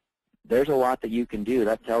 there's a lot that you can do.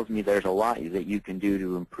 That tells me there's a lot that you can do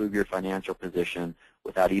to improve your financial position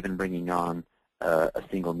without even bringing on a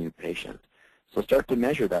single new patient. So start to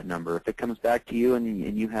measure that number. If it comes back to you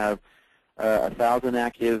and you have 1,000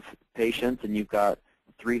 active patients and you've got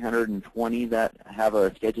 320 that have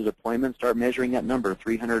a scheduled appointment, start measuring that number,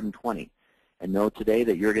 320. And know today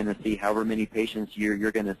that you're going to see however many patients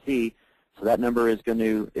you're going to see, so that number is going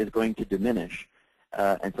to diminish.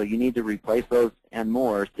 And so you need to replace those and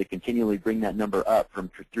more to continually bring that number up from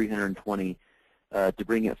 320 to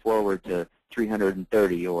bring it forward to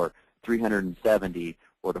 330 or 370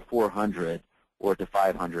 or to 400 or to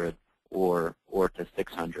 500 or to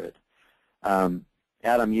 600.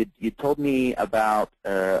 Adam, you told me about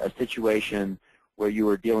a situation where you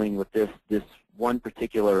were dealing with this one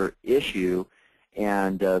particular issue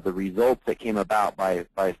and the results that came about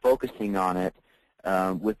by focusing on it,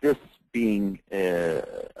 with this being a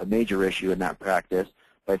major issue in that practice,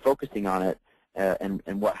 by focusing on it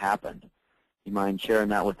and what happened. You mind sharing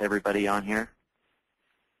that with everybody on here?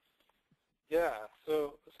 Yeah,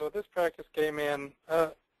 so this practice came in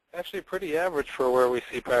actually pretty average for where we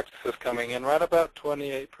see practices coming in, right about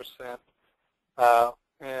 28%.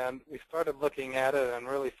 And we started looking at it and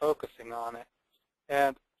really focusing on it.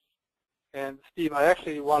 And Steve, I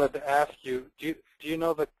actually wanted to ask you, do you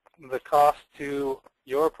know the cost to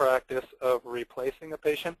your practice of replacing a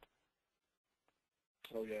patient?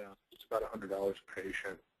 Oh yeah, it's about $100 a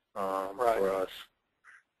patient right. for us.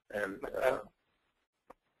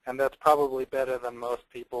 And that's probably better than most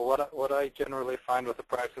people. What I generally find with the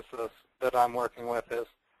practices that I'm working with is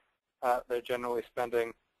they're generally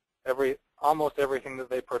spending almost everything that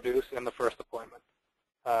they produce in the first appointment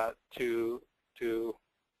to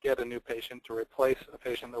get a new patient, to replace a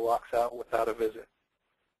patient that walks out without a visit.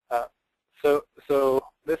 So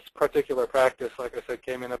this particular practice, like I said,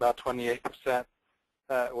 came in about 28%.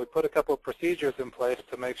 We put a couple of procedures in place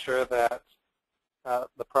to make sure that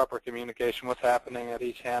the proper communication was happening at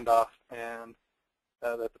each handoff, and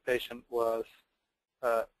that the patient was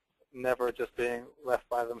never just being left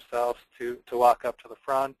by themselves to walk up to the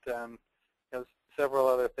front, and several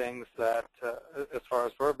other things that, as far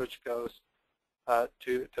as verbiage goes,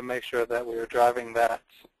 to make sure that we were driving that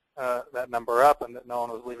number up and that no one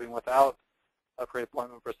was leaving without a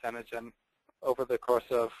pre-appointment percentage. And over the course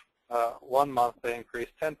of 1 month, they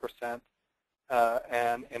increased 10%.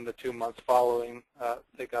 And in the 2 months following,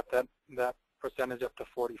 they got that percentage up to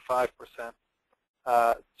 45%.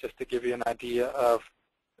 Just to give you an idea of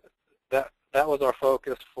that was our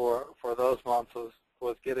focus for those months, was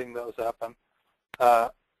was getting those up,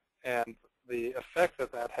 and the effect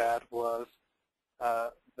that that had was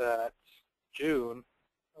that June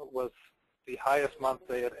was the highest month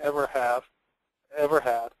they had ever had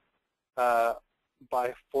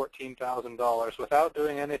by $14,000 without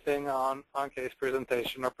doing anything on case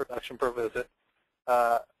presentation or production per visit.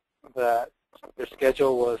 That their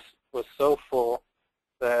schedule was so full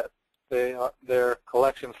that their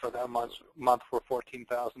collections for that month were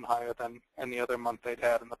 $14,000 higher than any other month they'd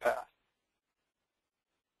had in the past.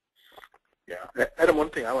 Yeah, Adam, one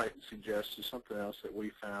thing I like to suggest is something else that we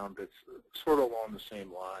found that's sort of along the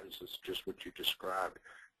same lines as just what you described,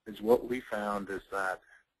 is what we found is that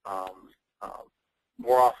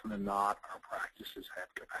more often than not, our practices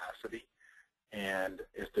have capacity. And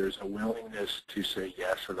if there's a willingness to say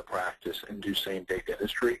yes in the practice and do same-day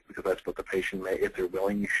dentistry, because that's what the patient may, if they're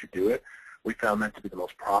willing, you should do it, we found that to be the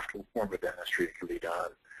most profitable form of dentistry that can be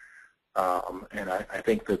done. And I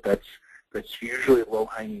think that that's usually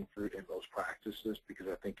low-hanging fruit in most practices, because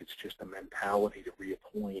I think it's just a mentality to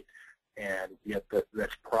reappoint, and yet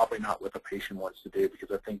that's probably not what the patient wants to do, because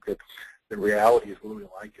I think that the reality is, whether we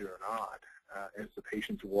like it or not, as the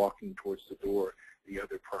patient's walking towards the door, the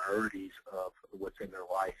other priorities of what's in their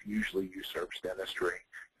life usually usurps dentistry,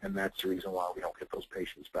 and that's the reason why we don't get those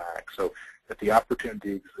patients back. So if the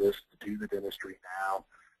opportunity exists to do the dentistry now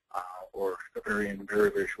or in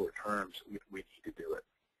very, very short terms, we need to do it.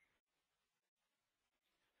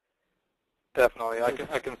 Definitely,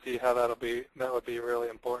 I can see how that would be really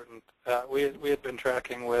important. We had been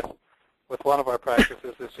tracking with one of our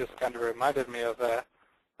practices. This just kind of reminded me of that.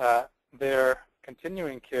 Their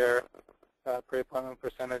continuing care pre-appointment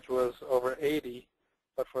percentage was over 80,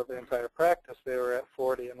 but for the entire practice they were at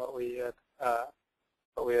 40. And what we had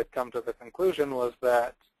come to the conclusion was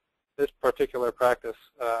that this particular practice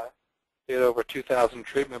did over 2,000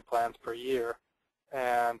 treatment plans per year,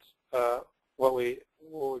 and what we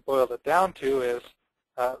boiled it down to is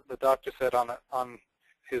the doctor said on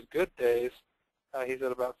his good days he's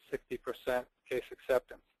at about 60% case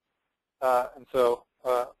acceptance, and so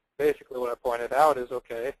basically what I pointed out is,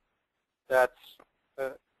 okay, that's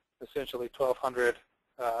essentially 1,200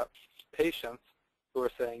 patients who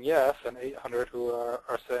are saying yes and 800 who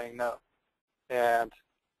are saying no, and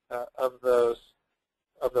of those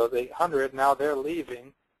 800, now they're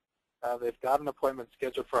leaving. They've got an appointment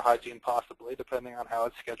scheduled for hygiene, possibly, depending on how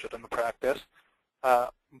it's scheduled in the practice.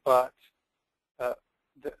 But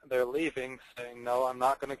they're leaving saying, no, I'm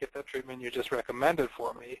not going to get that treatment you just recommended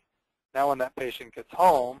for me. Now when that patient gets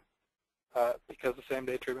home, because the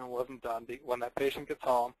same-day treatment wasn't done, when that patient gets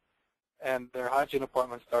home and their hygiene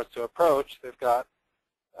appointment starts to approach, they've got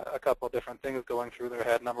a couple of different things going through their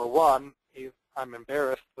head. Number one, I'm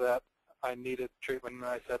embarrassed that I needed treatment and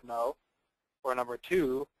I said no. Or number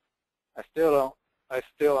two, I still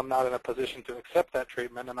am not in a position to accept that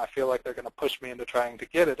treatment, and I feel like they're going to push me into trying to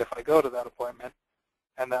get it if I go to that appointment.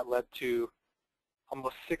 And that led to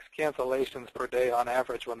almost 6 cancellations per day on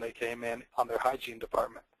average when they came in on their hygiene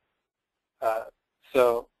department.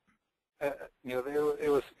 It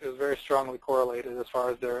was very strongly correlated as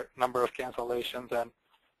far as their number of cancellations and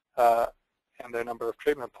their number of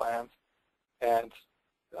treatment plans. And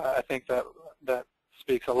I think that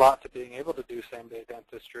speaks a lot to being able to do same-day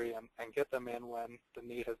dentistry and get them in when the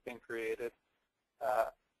need has been created,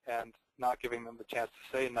 and not giving them the chance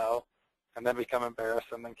to say no and then become embarrassed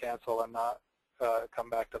and then cancel and not come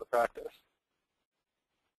back to the practice.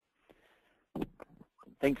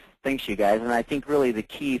 Thanks, you guys. And I think really the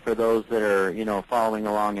key for those that are following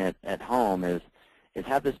along at home is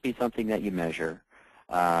have this be something that you measure,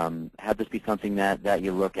 have this be something that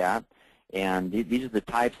you look at, and these are the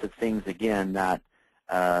types of things, again, that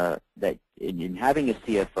in having a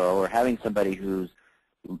CFO or having somebody who's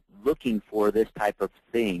looking for this type of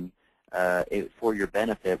thing for your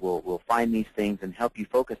benefit will find these things and help you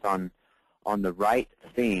focus on the right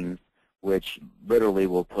things, which literally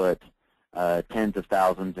will put tens of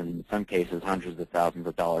thousands, and in some cases hundreds of thousands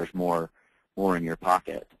of dollars more in your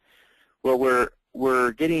pocket. Well,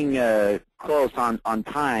 we're getting close on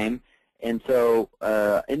time, and so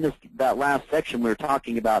in that last section we were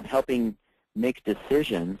talking about helping make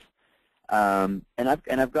decisions, and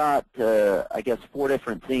I've got I guess 4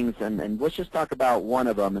 different things, and let's just talk about one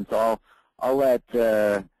of them. And so I'll let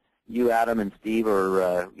you, Adam, and Steve,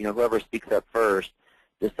 or whoever speaks up first,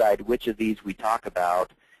 decide which of these we talk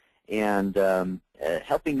about. And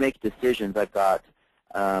helping make decisions, I've got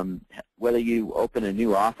whether you open a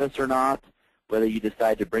new office or not, whether you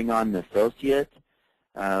decide to bring on an associate,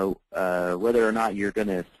 whether or not you're going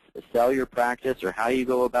to sell your practice or how you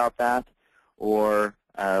go about that, or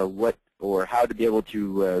how to be able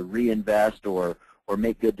to reinvest or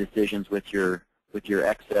make good decisions with your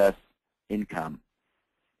excess income.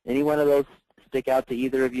 Any one of those stick out to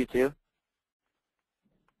either of you two?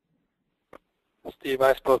 Steve,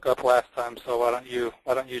 I spoke up last time, so why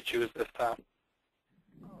don't you choose this time?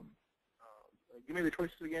 Give me the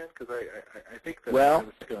choices again, because I think that. Well,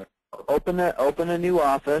 open a new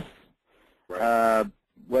office. Right.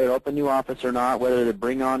 Whether open a new office or not, whether to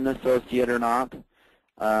bring on an associate or not,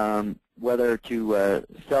 whether to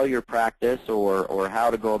sell your practice or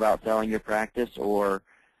how to go about selling your practice, or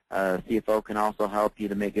CFO can also help you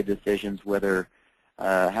to make good decisions whether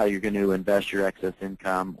how you're going to invest your excess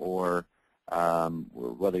income or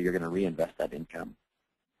whether you're going to reinvest that income.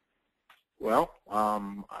 Well,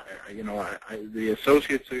 the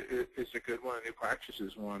associates is a good one. A new practice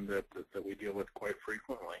is one that we deal with quite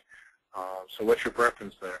frequently. So, what's your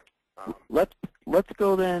preference there? Let's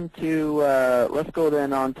go then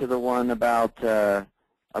on to the one about an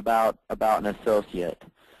associate.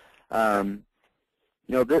 This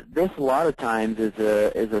a lot of times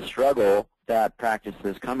is a struggle that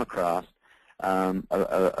practices come across.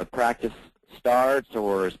 A practice starts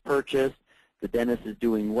or is purchased. The dentist is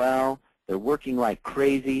doing well. They're working like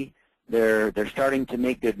crazy. They're starting to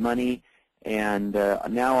make good money, and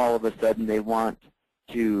now all of a sudden they want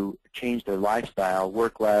to change their lifestyle,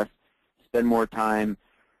 work less, spend more time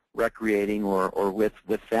recreating or with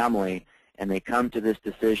family, and they come to this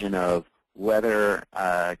decision of whether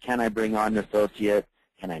can I bring on an associate,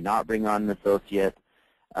 can I not bring on an associate,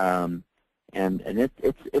 and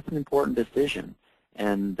it's an important decision,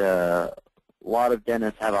 and a lot of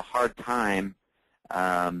dentists have a hard time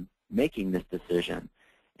making this decision.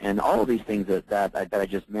 And all of these things that I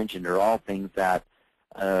just mentioned are all things that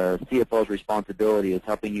CFO's responsibility is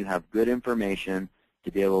helping you have good information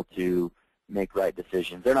to be able to make right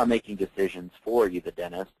decisions. They're not making decisions for you, the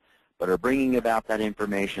dentist, but are bringing about that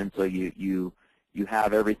information so you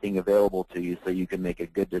have everything available to you so you can make a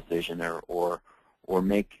good decision or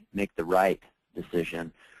make the right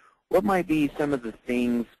decision. What might be some of the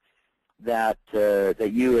things that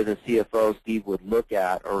you as a CFO, Steve, would look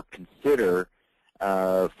at or consider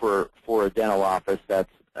for a dental office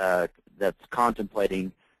that's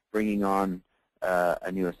contemplating bringing on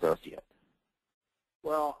a new associate?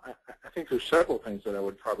 Well, I think there's several things that I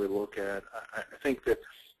would probably look at. I think that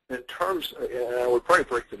in terms, and I would probably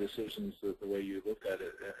break the decisions the way you looked at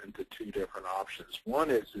it into two different options.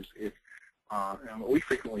 One is if, and we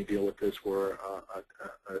frequently deal with this, where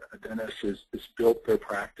a dentist has built their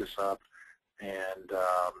practice up, and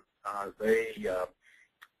they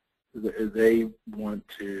want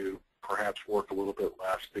to perhaps work a little bit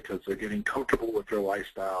less because they're getting comfortable with their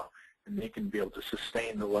lifestyle, and they can be able to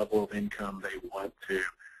sustain the level of income they want to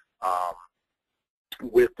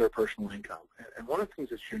with their personal income. And one of the things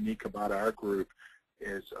that's unique about our group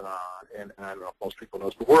is, and I don't know if most people know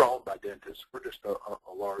this, but we're owned by dentists. We're just a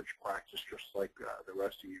large practice, just like the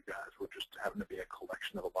rest of you guys. We're just happen to be a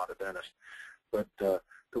collection of a lot of dentists. But the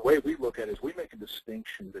way we look at it is we make a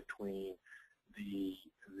distinction between the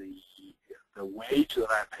wage that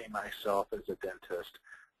I pay myself as a dentist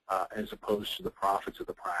as opposed to the profits of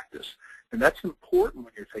the practice. And that's important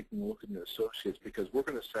when you're taking a look at the associates, because we're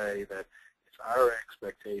going to say that it's our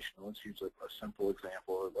expectation. Let's use a simple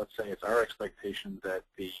example. Let's say it's our expectation that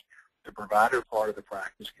the provider part of the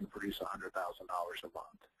practice can produce $100,000 a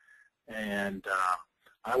month, and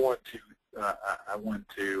I want to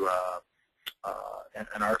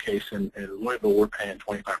in our case in Louisville, we're paying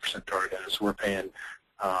 25% to our dentists. We're paying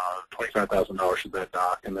 $25,000 to that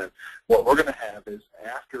doc, and then what we're going to have is,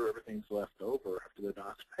 after everything's left over, after the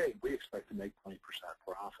doc's paid, we expect to make 20%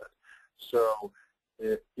 profit. So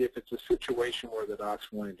if it's a situation where the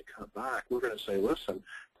doc's wanting to cut back, we're going to say, listen,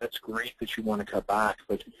 that's great that you want to cut back,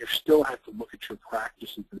 but you still have to look at your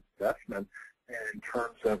practice as an investment, and in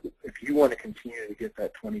terms of if you want to continue to get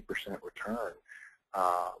that 20% return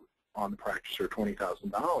on the practice, or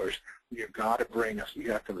 $20,000, you've got to bring us. You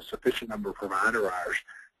have to have a sufficient number of provider hours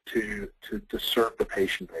to serve the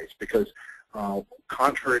patient base, because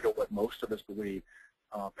contrary to what most of us believe,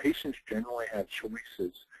 patients generally have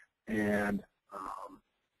choices, and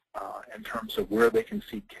in terms of where they can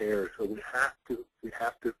seek care. So we have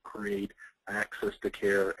to create access to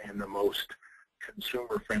care in the most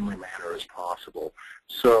consumer-friendly manner as possible.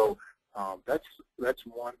 So that's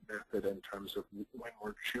one method in terms of when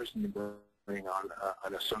we're choosing to bring on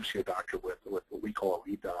an associate doctor with what we call a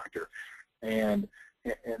lead doctor. And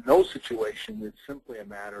in those situations, it's simply a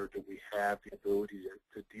matter of, do we have the ability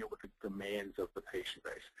to deal with the demands of the patient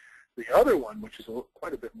base. The other one, which is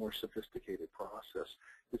quite a bit more sophisticated process,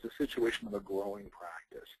 is a situation of a growing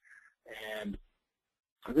practice. And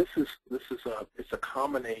it's a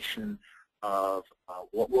combination of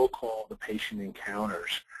what we'll call the patient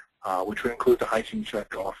encounters, which would include the hygiene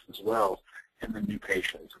checkoff as well, and the new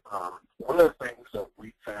patients. One of the things that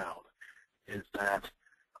we found is that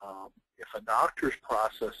if a doctor's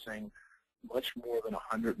processing much more than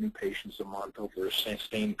 100 new patients a month over a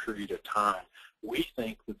sustained period of time, we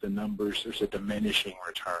think that the numbers, there's a diminishing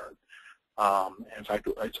return. In fact,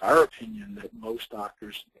 it's our opinion that most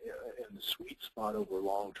doctors in the sweet spot over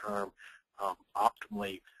long term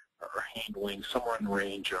optimally are handling somewhere in the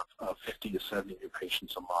range of 50 to 70 new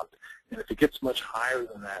patients a month. And if it gets much higher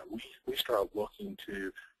than that, we start looking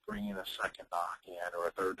to bring in a second doc in, or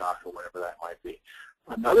a third doc, or whatever that might be.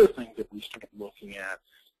 Another thing that we start looking at,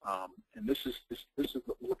 and this is a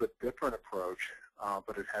little bit different approach,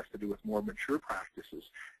 but it has to do with more mature practices,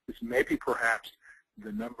 is maybe perhaps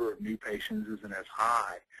the number of new patients isn't as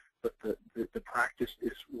high, but the practice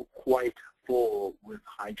is quite full with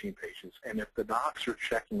hygiene patients. And if the docs are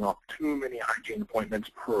checking off too many hygiene appointments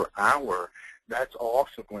per hour, that's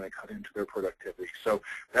also going to cut into their productivity. So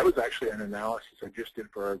that was actually an analysis I just did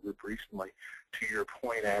for our group recently. To your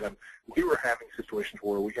point, Adam, we were having situations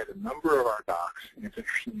where we had a number of our docs, and it's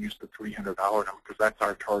interesting to use the $300 number because that's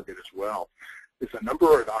our target as well. There's a number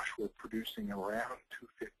of our docs were producing around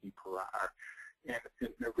 $250 per hour. And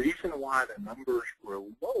the reason why the numbers were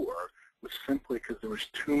lower was simply because there was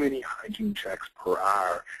too many hygiene checks per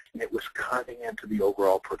hour, and it was cutting into the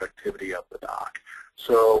overall productivity of the doc.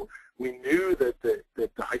 So we knew that the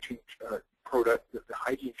hygiene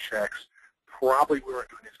hygiene checks probably weren't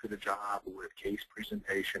doing as good a job with case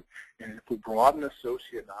presentation. And if we brought an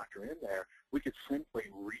associate doctor in there, we could simply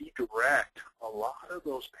redirect a lot of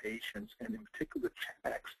those patients, and in particular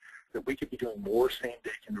checks, that we could be doing more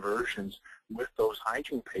same-day conversions with those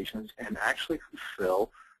hygiene patients and actually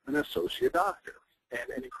fulfill an associate doctor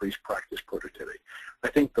and increase practice productivity. I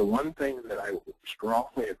think the one thing that I would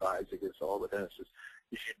strongly advise against all the dentists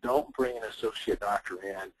is you don't bring an associate doctor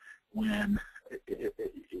in when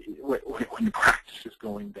the practice is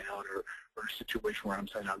going down, or a situation where I'm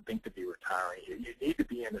saying I think to be retiring. You need to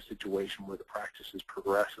be in a situation where the practice is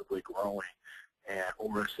progressively growing,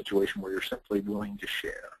 or a situation where you're simply willing to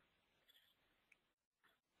share.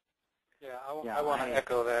 Yeah, I want to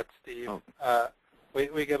echo that, Steve.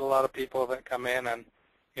 We get a lot of people that come in and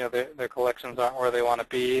their collections aren't where they want to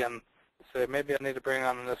be, and say maybe I need to bring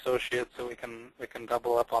on an associate so we can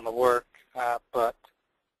double up on the work, but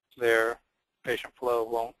their patient flow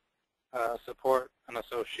won't support an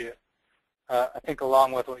associate. I think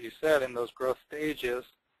along with what you said, in those growth stages,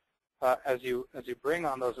 as you bring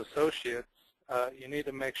on those associates, you need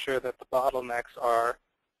to make sure that the bottlenecks are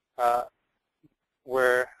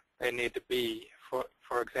where they need to be.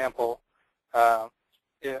 For example,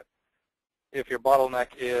 if your bottleneck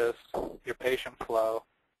is your patient flow,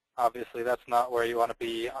 obviously that's not where you want to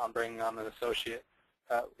be on bringing on an associate.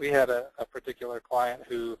 We had a particular client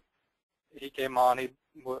who he came on, he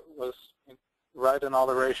was right in all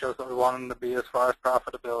the ratios that we wanted him to be as far as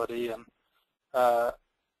profitability, and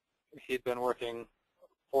he'd been working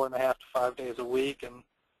 4.5 to 5 days a week, and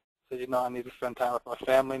said, I need to spend time with my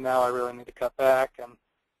family now, I really need to cut back. And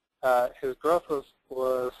his growth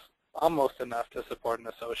was almost enough to support an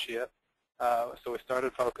associate. So we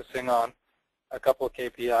started focusing on a couple of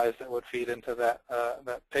KPIs that would feed into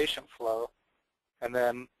that patient flow. And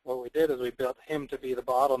then what we did is we built him to be the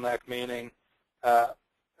bottleneck, meaning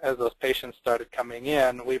as those patients started coming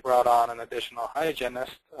in, we brought on an additional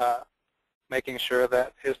hygienist, making sure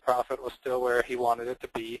that his profit was still where he wanted it to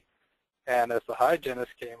be. And as the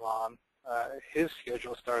hygienist came on, his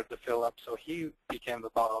schedule started to fill up, so he became the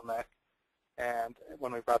bottleneck. And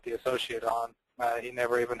when we brought the associate on, he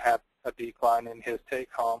never even had a decline in his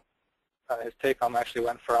take-home. His take-home actually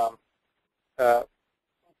went from,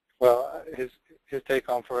 his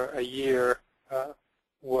take-home for a year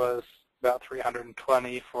was about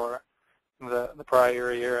 320 for the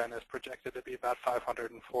prior year, and is projected to be about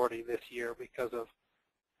 540 this year because of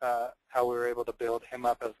how we were able to build him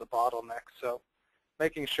up as the bottleneck. So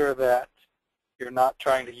making sure that you're not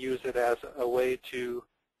trying to use it as a way to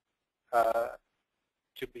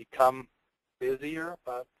become busier,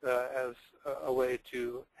 but as a way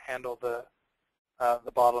to handle the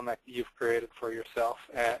bottleneck that you've created for yourself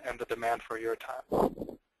and the demand for your time.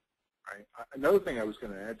 Right. Another thing I was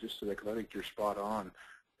going to add just to that, because I think you're spot on,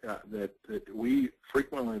 that we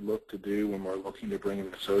frequently look to do when we're looking to bring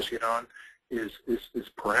an associate on is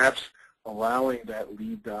perhaps allowing that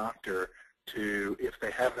lead doctor to, if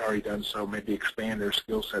they haven't already done so, maybe expand their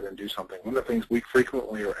skill set and do something. One of the things we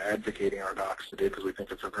frequently are advocating our docs to do, because we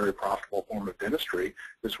think it's a very profitable form of dentistry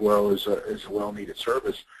as well as a well-needed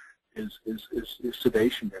service,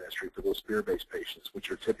 sedation dentistry for those fear-based patients, which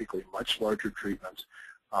are typically much larger treatments.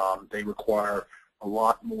 They require a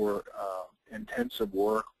lot more intensive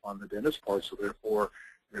work on the dentist's part, so therefore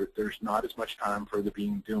there's not as much time for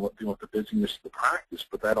dealing with the busyness of the practice,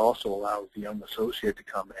 but that also allows the young associate to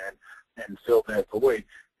come in and fill that void.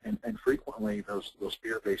 And frequently those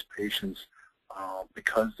fear-based patients,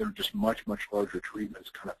 because they're just much larger treatments,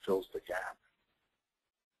 kind of fills the gap.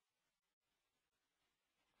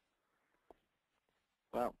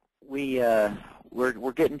 Well,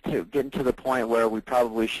 we're getting to the point where we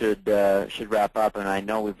probably should wrap up, and I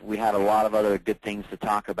know we had a lot of other good things to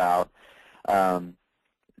talk about. And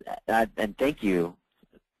thank you,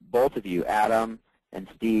 both of you, Adam and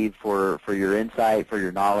Steve, for your insight, for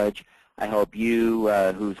your knowledge. I hope you,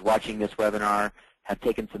 who's watching this webinar, have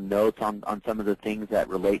taken some notes on some of the things that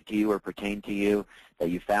relate to you or pertain to you, that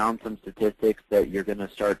you found some statistics that you're going to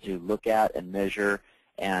start to look at and measure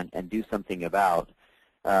and do something about.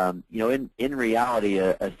 You know, in reality,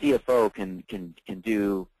 a CFO can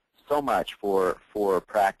do so much for a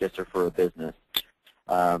practice or for a business.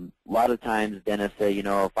 A lot of times dentists say, you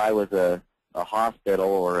know, if I was a hospital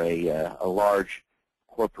or a large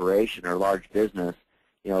corporation or large business,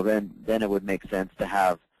 you know, then it would make sense to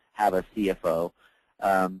have a CFO.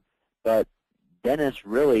 But dentists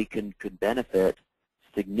really could benefit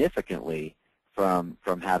significantly from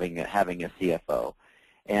having a CFO.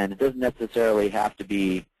 And it doesn't necessarily have to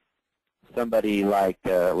be somebody like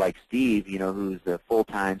Steve, you know, who's a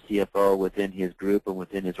full-time CFO within his group and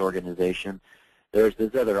within his organization. There's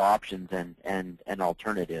other options and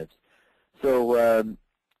alternatives. So,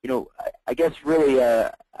 you know, I guess really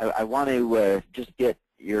I want to just get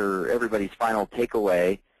everybody's final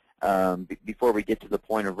takeaway before we get to the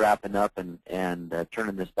point of wrapping up and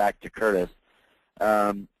turning this back to Curtis.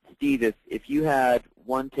 Steve, if you had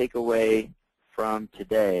one takeaway from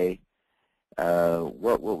today,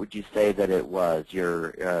 what would you say that it was,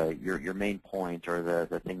 your main point or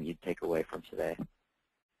the thing that you'd take away from today?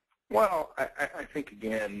 Well, I think,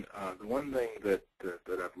 again, the one thing that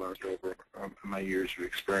I've learned over my years of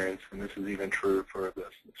experience, and this is even true for the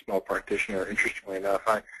small practitioner, interestingly enough,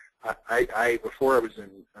 before I was in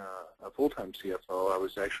a full-time CFO, I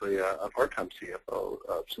was actually a part-time CFO,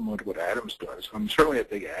 similar to what Adam's doing. So I'm certainly a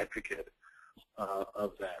big advocate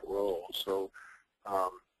of that role. So I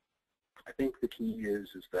think the key is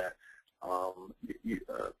that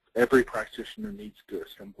every practitioner needs to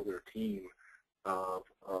assemble their team of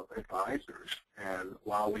advisors, and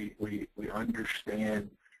while we understand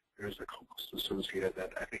there's a cost associated with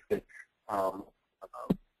that, I think that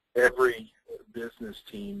every business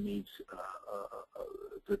team needs,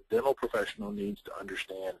 the dental professional needs to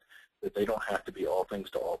understand that they don't have to be all things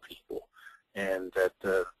to all people, and that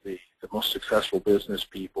the most successful business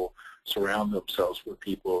people surround themselves with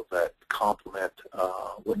people that complement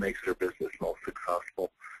what makes their business most successful.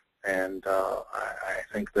 And I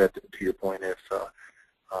think that, to your point, if a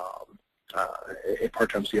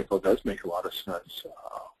part-time CFO does make a lot of sense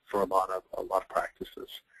for a lot of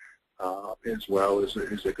practices, as well as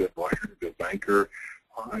a good lawyer, a good banker,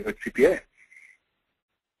 a good CPA.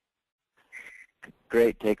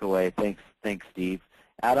 Great takeaway. Thanks, Steve.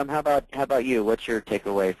 Adam, how about you? What's your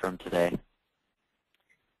takeaway from today?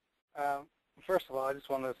 First of all, I just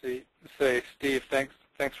wanted to say, Steve, thanks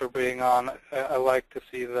for being on. I like to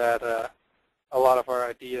see that a lot of our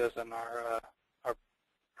ideas and our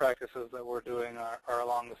practices that we're doing are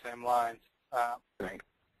along the same lines. Thanks.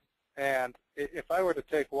 And if I were to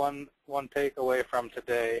take one takeaway from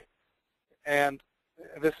today, and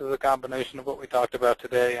this is a combination of what we talked about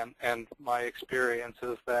today and my experience,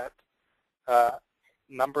 is that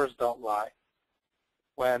numbers don't lie.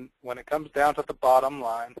 When it comes down to the bottom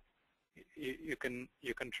line, you can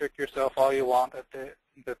trick yourself all you want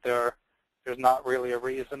that there's not really a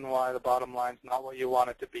reason why the bottom line's not what you want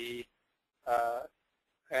it to be,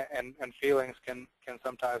 and feelings can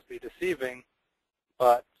sometimes be deceiving,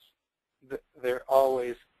 but there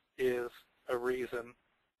always is a reason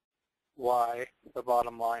why the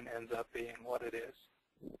bottom line ends up being what it is.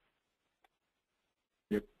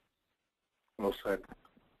 Yep. Well said.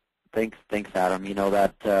 Thanks, Adam. You know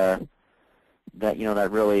that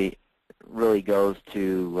really goes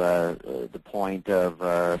to the point of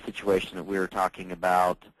a situation that we were talking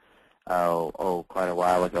about quite a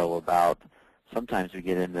while ago, about sometimes we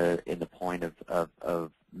get in the point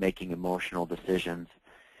of making emotional decisions.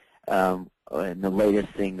 And the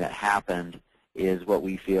latest thing that happened is what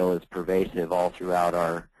we feel is pervasive all throughout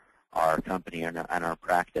our company and our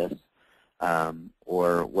practice,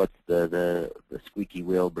 or what the squeaky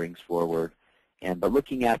wheel brings forward. But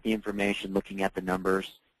looking at the information, looking at the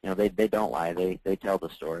numbers, you know, they don't lie. They tell the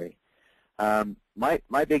story.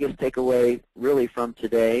 My biggest takeaway really from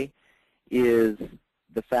today is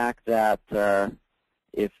the fact that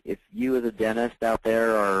if you as a dentist out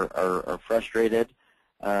there are frustrated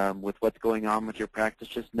with what's going on with your practice,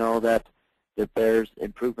 just know that there's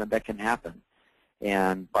improvement that can happen.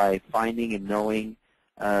 And by finding and knowing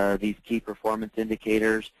these key performance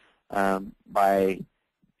indicators, by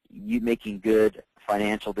you making good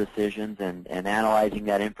financial decisions and analyzing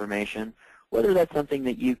that information, whether that's something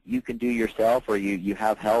that you can do yourself or you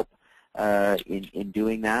have help in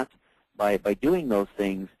doing that, by doing those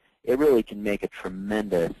things, it really can make a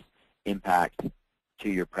tremendous impact to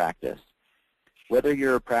your practice. Whether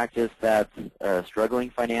you're a practice that's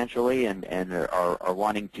struggling financially and are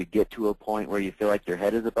wanting to get to a point where you feel like your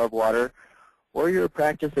head is above water, or you're a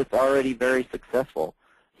practice that's already very successful.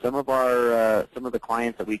 Some of the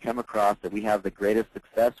clients that we come across that we have the greatest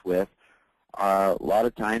success with, a lot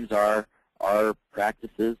of times are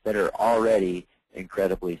practices that are already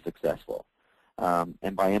incredibly successful.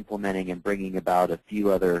 And by implementing and bringing about a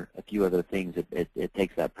few other things, it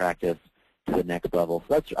takes that practice to the next level.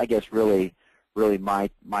 So that's, I guess, really my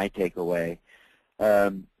takeaway.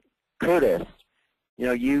 Curtis,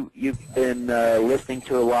 you've been listening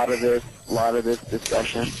to a lot of this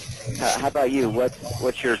discussion. How about you?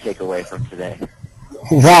 What's your takeaway from today?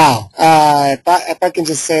 Wow. If I can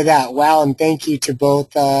just say that, wow, and thank you to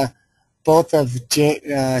both of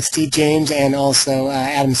Steve James and also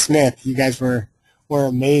Adam Smith. You guys were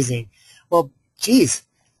amazing. Well, geez,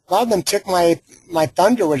 a lot of them took my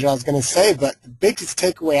thunder, which I was going to say, but the biggest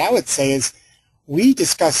takeaway I would say is we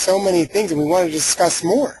discussed so many things and we want to discuss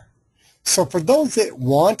more. So for those that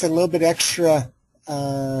want a little bit extra,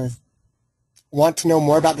 want to know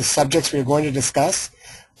more about the subjects we're going to discuss,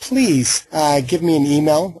 please give me an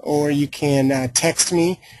email, or you can text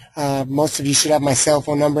me. Most of you should have my cell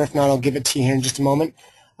phone number. If not, I'll give it to you here in just a moment,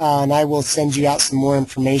 and I will send you out some more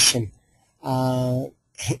information.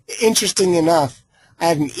 Interesting enough, I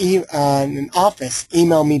had an office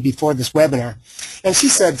email me before this webinar, and she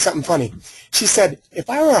said something funny. She said, if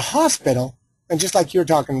I were a hospital, and just like you were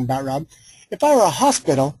talking about, Rob, if I were a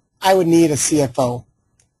hospital, I would need a CFO.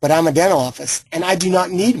 But I'm a dental office, and I do not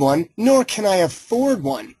need one, nor can I afford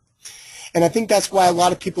one. And I think that's why a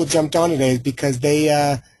lot of people jumped on today, is because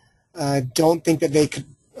they don't think that they could,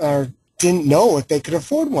 or didn't know if they could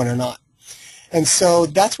afford one or not. And so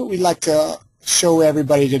that's what we'd like to show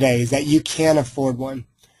everybody today, is that you can afford one.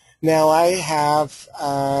 Now, I have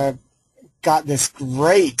got this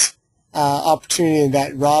great opportunity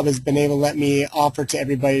that Rob has been able to let me offer to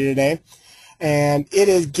everybody today. And it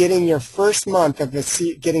is getting your first month of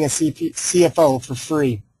getting a CFO for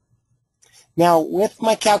free. Now, with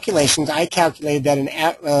my calculations, I calculated that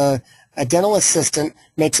a dental assistant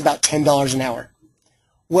makes about $10 an hour.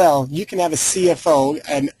 Well, you can have a CFO,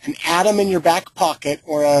 an Adam in your back pocket,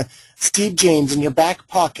 or a Steve James in your back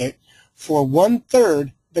pocket for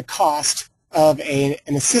 1/3 the cost of an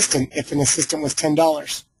assistant, if an assistant was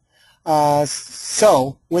 $10.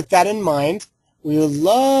 So, with that in mind, we would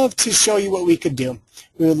love to show you what we could do.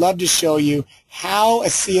 We would love to show you how a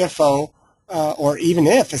CFO, or even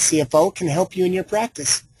if a CFO, can help you in your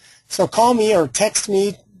practice. So call me or text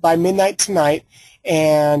me by midnight tonight,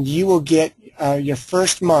 and you will get your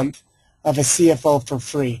first month of a CFO for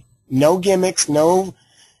free. No gimmicks, no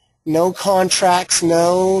contracts,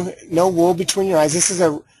 no wool between your eyes. This is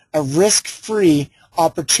a risk-free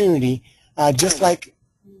opportunity, just like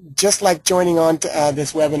joining on to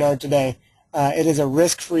this webinar today. It is a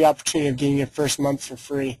risk-free opportunity of getting your first month for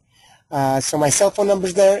free. So my cell phone number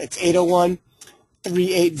is there. It's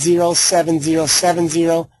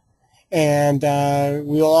 801-380-7070, and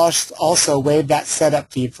we will also waive that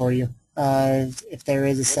setup fee for you if there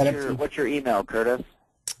is a setup fee. What's your email, Curtis?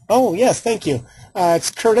 Oh, yes, thank you.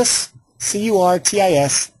 It's Curtis,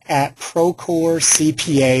 C-U-R-T-I-S, at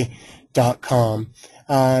procorecpa.com.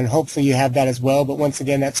 And hopefully you have that as well. But once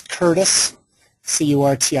again, that's Curtis,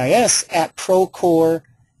 C-U-R-T-I-S, at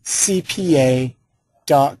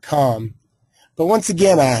procorecpa.com. But once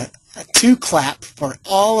again, a two-clap for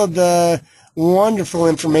all of the wonderful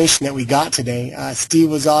information that we got today. Steve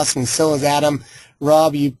was awesome, and so was Adam.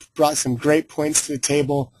 Rob, you brought some great points to the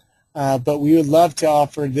table. But we would love to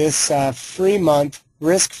offer this free month,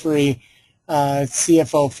 risk-free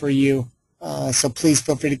CFO for you. So please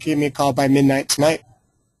feel free to give me a call by midnight tonight.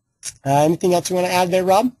 Anything else you want to add there,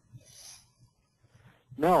 Rob?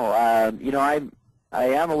 No, I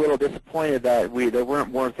am a little disappointed that there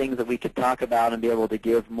weren't more things that we could talk about and be able to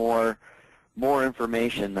give more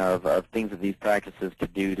information of things that these practices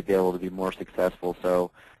could do to be able to be more successful.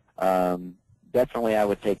 So definitely I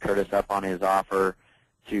would take Curtis up on his offer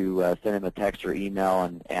to send him a text or email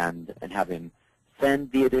and have him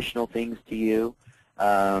send the additional things to you.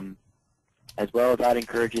 As well as I'd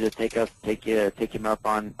encourage you to take him up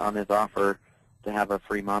on his offer to have a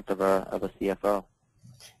free month of a CFO.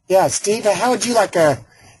 Yeah, Steve, how would you like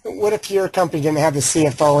what if your company didn't have the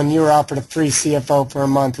CFO and you were offered a free CFO for a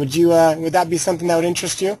month? Would you, would that be something that would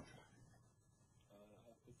interest you? I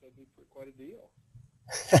think that'd be quite a deal.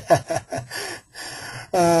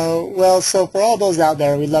 Well, so for all those out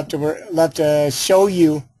there, we'd love to show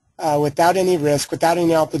you without any risk, without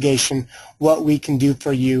any obligation, what we can do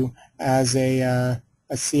for you as a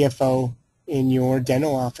CFO in your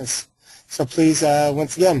dental office. So please,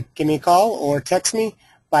 once again, give me a call or text me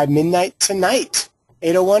by midnight tonight,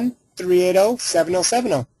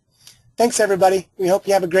 801-380-7070. Thanks, everybody. We hope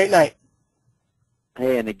you have a great night.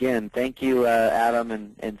 Hey, and again, thank you, Adam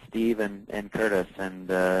and Steve and Curtis and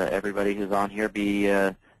everybody who's on here. Be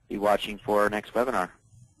watching for our next webinar.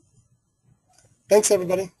 Thanks,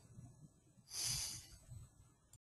 everybody.